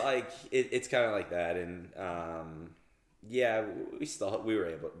it's like it's kind of like that, and yeah, we were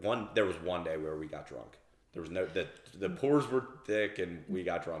able. There was one day where we got drunk. There was no the pours were thick, and we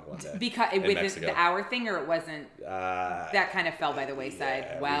got drunk one day Because in with Mexico. the hour thing, or it wasn't. That kind of fell by the wayside.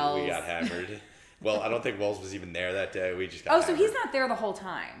 Yeah, Wells. we got hammered. Well, I don't think Wells was even there that day. We just got Oh, so hammered. he's not there the whole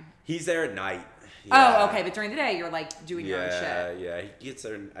time. He's there at night. Oh, Yeah. okay, but during the day you're like doing your own shit. Yeah, he gets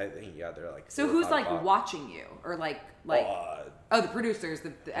there. I think he got there like. So 4 or who's 5 like o'clock. watching you, or like the producers,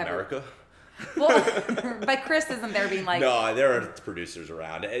 the America? Well, but Chris isn't there being like, No, there are producers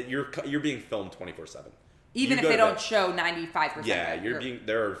around. You're being filmed 24/7. even if they don't show 95%. Yeah, of it, you're being.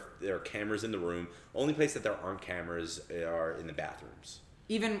 There are cameras in the room. Only place that there aren't cameras are in the bathrooms.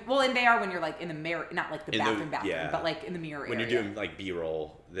 and they are when you're like in the mirror, not like the In the- bathroom, yeah. but like in the mirror When area. you're doing like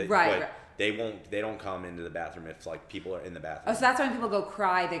B-roll, Right. They don't come into the bathroom if like people are in the bathroom. Oh, so that's why when people go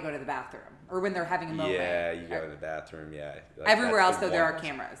cry, they go to the bathroom, or when they're having a moment. Yeah, you go in the bathroom. Yeah. Like, Everywhere that's else, the though, there one- are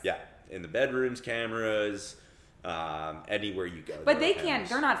cameras. Yeah, in the bedrooms, cameras. Anywhere you go. But there are they can't. cameras.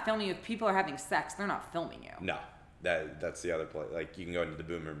 They're not filming you. If people are having sex, they're not filming you. No, that's the other place. Like you can go into the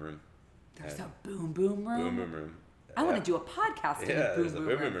boom room. There's a boom boom room. Boom room. I want to do a podcast in Yeah, the there's a boom boom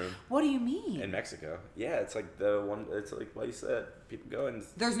boom boom room. room. What do you mean? In Mexico. Yeah, it's like the one. It's like what you said. People go and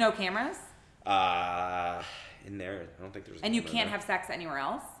There's no cameras, in there. I don't think there's. and you one can't there. have sex anywhere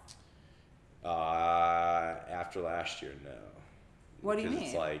else. After last year, no. What do you Because mean?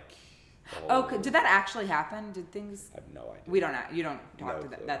 It's like. the Oh, whole- did that actually happen? Did things? I have no idea. We don't know. You don't talk No to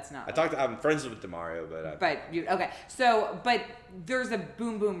that. clue. That's not. I talked. I'm friends with Demario, but. But you okay? So, but there's a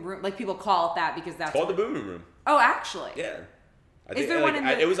boom boom room. Like people call it that because that's. It's called the boom room. Oh, actually. Yeah. I Is think, there like, one in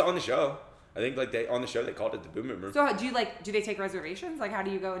the- it was on the show. I think like on the show they called it the boom room. So do they take reservations? Like how do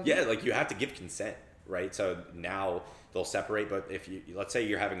you go? And Yeah, like you have to give consent, right? So now they'll separate, but if you, let's say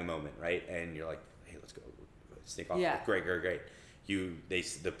you're having a moment, right? And you're like, hey, let's go sneak off. Yeah. Great.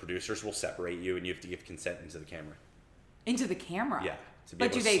 The producers will separate you and you have to give consent into the camera. Into the camera. Yeah, to be But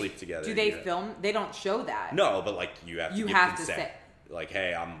able do to they sleep together. Do they Yeah. film? They don't show that. No, but like you have to You give have to consent. say- Like,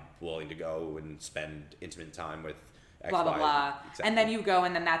 hey, I'm willing to go and spend intimate time with X, Blah blah Y, blah. exactly. And then you go,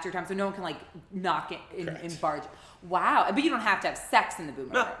 and then that's your time. So no one can like knock it in Correct. barge. Wow. But you don't have to have sex in the boom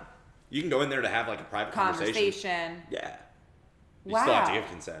No. room. You can go in there to have like a private conversation. Conversation. Yeah. You Wow. still have to give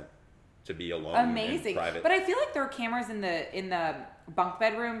consent. to be alone. Amazing. And private. But I feel like there are cameras in the bunk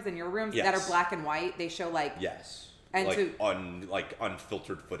bedrooms in your rooms that are black and white. They show like yes, and like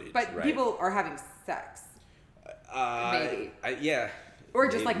unfiltered footage. But right? people are having sex. Maybe. Yeah. Or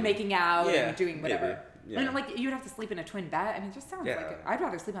just maybe. like making out and doing whatever. Maybe. Yeah. And like you'd have to sleep in a twin bed. I mean, it just sounds like I'd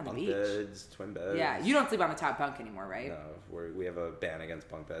rather sleep on the bunk beach. Beds, twin beds. Yeah, you don't sleep on the top bunk anymore, right? No, we have a ban against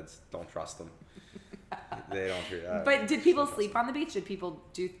bunk beds. Don't trust them. They don't treat that. But did people sleep on the beach? Did people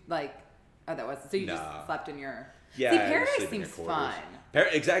do like? Oh, that wasn't. So you just slept in your. Yeah. See, Paradise seems fun.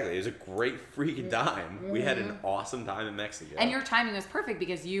 Exactly. It was a great freaking time. Mm-hmm. We had an awesome time in Mexico. And your timing was perfect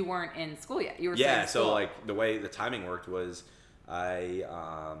because you weren't in school yet. You were still in school. So like the way the timing worked was, I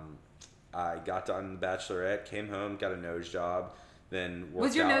got done Bachelorette, came home, got a nose job, then worked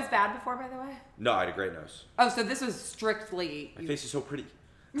Was your out. nose bad before, by the way? No, I had a great nose. Oh, so this was strictly... My face is so pretty.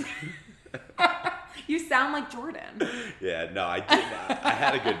 You sound like Jordan. Yeah, no, I did not. I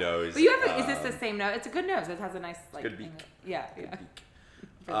had a good nose. But you have is this the same nose? It's a good nose. It has a nice... like good beak. Yeah.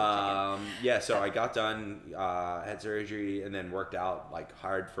 Yeah, so I got done, had surgery, and then worked out like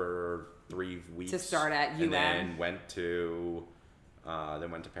hard for 3 weeks. To start at UM. And then went to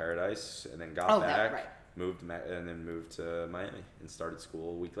Paradise, and then got back, right. moved to Miami, and started school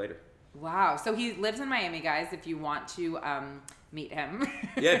a week later. Wow. So he lives in Miami, guys, if you want to meet him.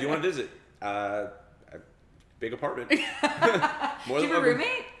 Yeah, if you want to visit. Big apartment. Do you have a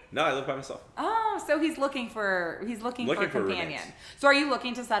roommate? No, I live by myself. Oh, so he's looking for a companion. Roommates. So are you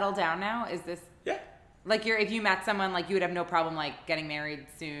looking to settle down now? Is this Yeah. Like if you met someone, like you would have no problem like getting married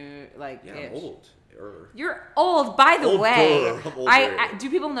soon, like yeah, I'm old. You're old, by the way. I'm older. I do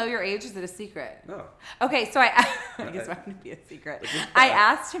people know your age? Is it a secret? No. Okay, so I guess it would be a secret. I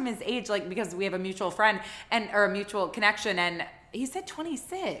asked him his age, like because we have a mutual friend or a mutual connection, and he said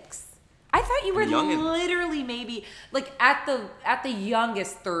 26. I thought you were literally maybe like at the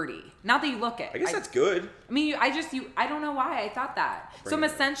youngest 30. Not that you look it. I guess that's good. I mean, I don't know why I thought that. So I'm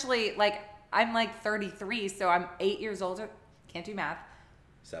essentially like I'm like 33, so I'm 8 years older. Can't do math.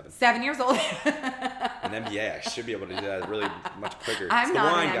 7 years old. An MBA, I should be able to do that really much quicker. I'm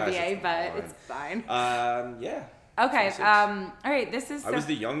not an MBA, but it's fine. Yeah. Okay. All right. This is. I was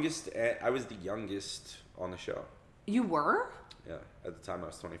the youngest. I was the youngest on the show. You were? Yeah. At the time, I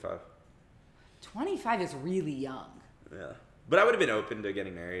was 25. 25 is really young. Yeah. But I would have been open to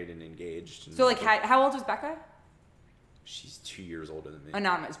getting married and engaged. And so, like, how old was Becca? She's 2 years older than me.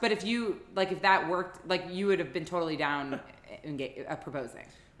 Anonymous. But if that worked, like, you would have been totally down proposing.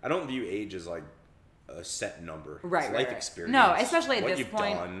 I don't view age as, like, a set number. Right, it's life experience. No, especially at this point. What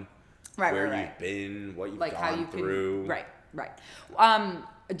you've done. Right, where you've been. What you've like gone how you through. Right.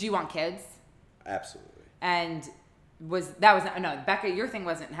 Do you want kids? Absolutely. And Becca, your thing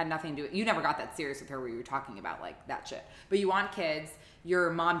had nothing to do. You never got that serious with her where you were talking about like that shit. But you want kids.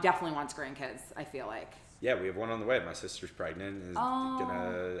 Your mom definitely wants grandkids, I feel like. Yeah, we have one on the way. My sister's pregnant and is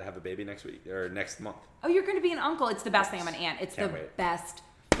gonna have a baby next week or next month. Oh, you're gonna be an uncle. It's the best thing. I'm an aunt. It's Can't the wait. best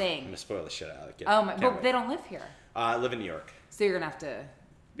thing. I'm gonna spoil the shit out of it. Oh my! But they don't live here. I live in New York. So you're gonna have to,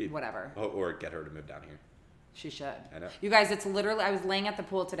 whatever. Or get her to move down here. She should. I know. You guys, it's literally. I was laying at the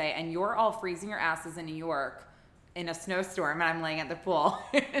pool today, and you're all freezing your asses in New York. In a snowstorm, and I'm laying at the pool.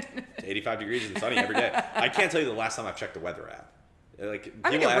 It's 85 degrees and sunny every day. I can't tell you the last time I've checked the weather app. Like,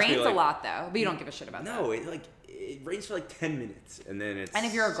 I mean, it rains a lot though, but you don't give a shit about that. No, it rains for like 10 minutes, and then it's. And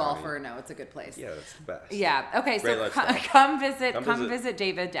if you're a sunny. golfer, no, it's a good place. Yeah, that's the best. Yeah. Okay, Great so lifestyle. come visit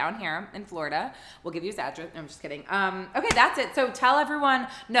David down here in Florida. We'll give you his address. No, I'm just kidding. Okay, that's it. So tell everyone.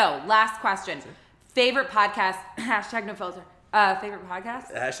 No, last question. Favorite podcast? #NoFilter. Favorite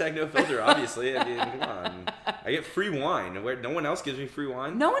podcast? #NoFilter, obviously. I mean, come on. I get free wine. No one else gives me free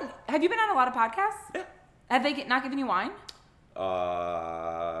wine. No one. Have you been on a lot of podcasts? Yeah. Have they not given you wine?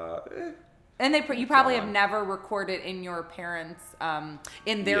 And you probably have never recorded in your parents,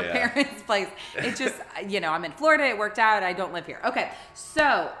 in their parents' place. It's just, I'm in Florida. It worked out. I don't live here. Okay.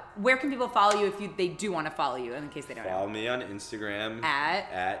 So where can people follow you if they do want to follow you, in case they don't know? Follow me on Instagram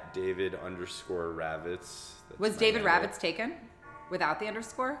at David_Ravitz. Was David Ravitz taken without the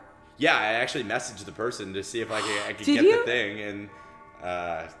underscore? Yeah, I actually messaged the person to see if I could get the thing, and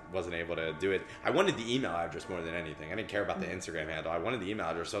wasn't able to do it. I wanted the email address more than anything. I didn't care about the Instagram handle. I wanted the email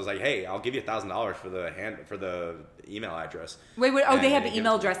address. So I was like, hey, I'll give you $1,000 for the email address. Wait. Oh, they have the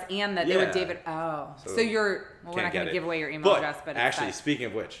email address and that they were David. Oh, so we're not going to give away your email address, but actually, speaking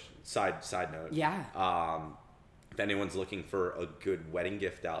of which, side note. Yeah. If anyone's looking for a good wedding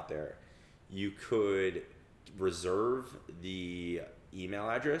gift out there, you could reserve the email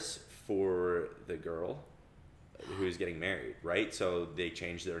address for the girl who's getting married, right? So they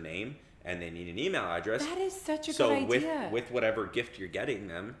change their name, and they need an email address. That is such a so good idea. with whatever gift you're getting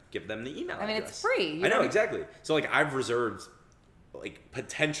them, give them the email address. I mean, it's free. I know, exactly. So like I've reserved like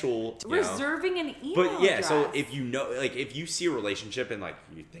potential reserving an email but yeah address. So if you know, like if you see a relationship and like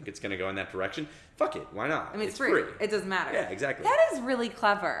you think it's going to go in that direction, fuck it, why not? I mean, it's free. It doesn't matter. Yeah, exactly. That is really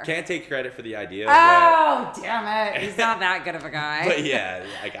clever. Can't take credit for the idea. Damn it. He's not that good of a guy. But yeah,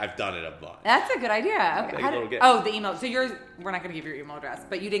 like I've done it a bunch. That's a good idea. Okay. Like a little gift. Oh, the email. So we're not going to give your email address,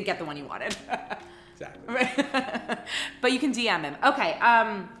 but you didn't get the one you wanted. Exactly. But you can DM him. Okay.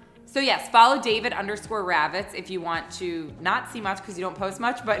 So yes, follow David_Ravitz if you want to not see much because you don't post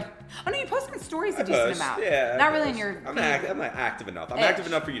much, but no, you post in stories a decent amount. Yeah, not really in your. I'm not active enough. I'm active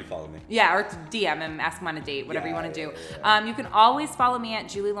enough for you to follow me. Yeah, or to DM him, ask him on a date, whatever you want to do. Yeah. You can always follow me at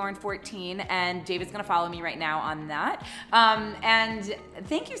JulieLauren14, and David's gonna follow me right now on that. And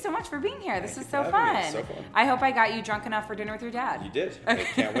thank you so much for being here. This is so fun. It's so fun. I hope I got you drunk enough for dinner with your dad. You did. I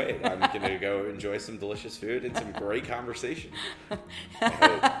can't wait. I'm gonna go enjoy some delicious food and some great conversation. I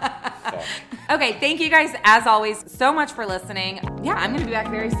hope. Fuck. Okay, thank you guys, as always, so much for listening. Yeah, I'm going to be back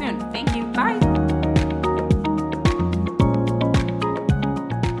very soon. Thank you. Bye.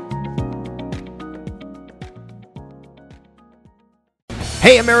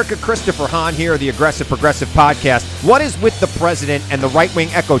 Hey, America, Christopher Hahn here, the Aggressive Progressive Podcast. What is with the president and the right-wing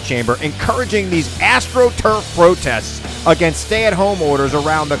echo chamber encouraging these AstroTurf protests against stay-at-home orders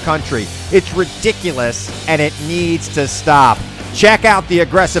around the country? It's ridiculous, and it needs to stop. Check out the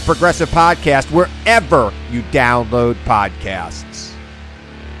Aggressive Progressive Podcast wherever you download podcasts.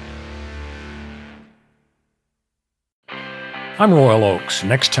 I'm Royal Oakes.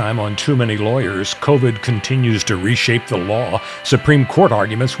 Next time on Too Many Lawyers, COVID continues to reshape the law. Supreme Court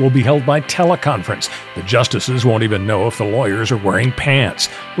arguments will be held by teleconference. The justices won't even know if the lawyers are wearing pants,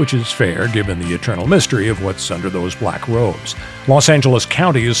 which is fair given the eternal mystery of what's under those black robes. Los Angeles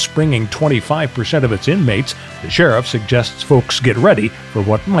County is springing 25% of its inmates. The sheriff suggests folks get ready for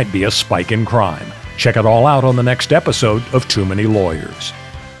what might be a spike in crime. Check it all out on the next episode of Too Many Lawyers.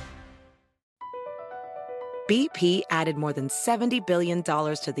 BP added more than $70 billion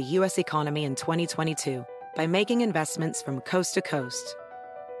to the U.S. economy in 2022 by making investments from coast to coast.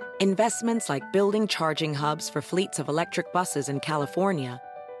 Investments like building charging hubs for fleets of electric buses in California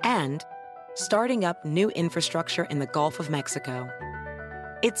and starting up new infrastructure in the Gulf of Mexico.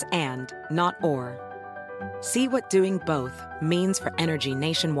 It's and, not or. See what doing both means for energy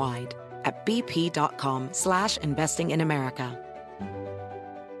nationwide at bp.com/investing in America.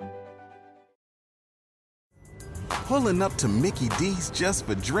 Pulling up to Mickey D's just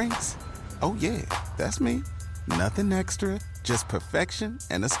for drinks? Oh yeah, that's me. Nothing extra, just perfection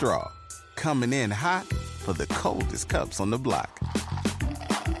and a straw. Coming in hot for the coldest cups on the block.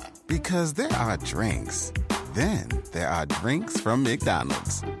 Because there are drinks. Then there are drinks from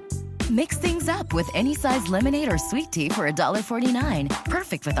McDonald's. Mix things up with any size lemonade or sweet tea for $1.49.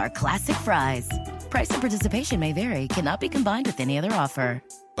 Perfect with our classic fries. Price and participation may vary. Cannot be combined with any other offer.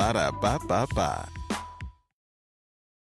 Ba-da-ba-ba-ba.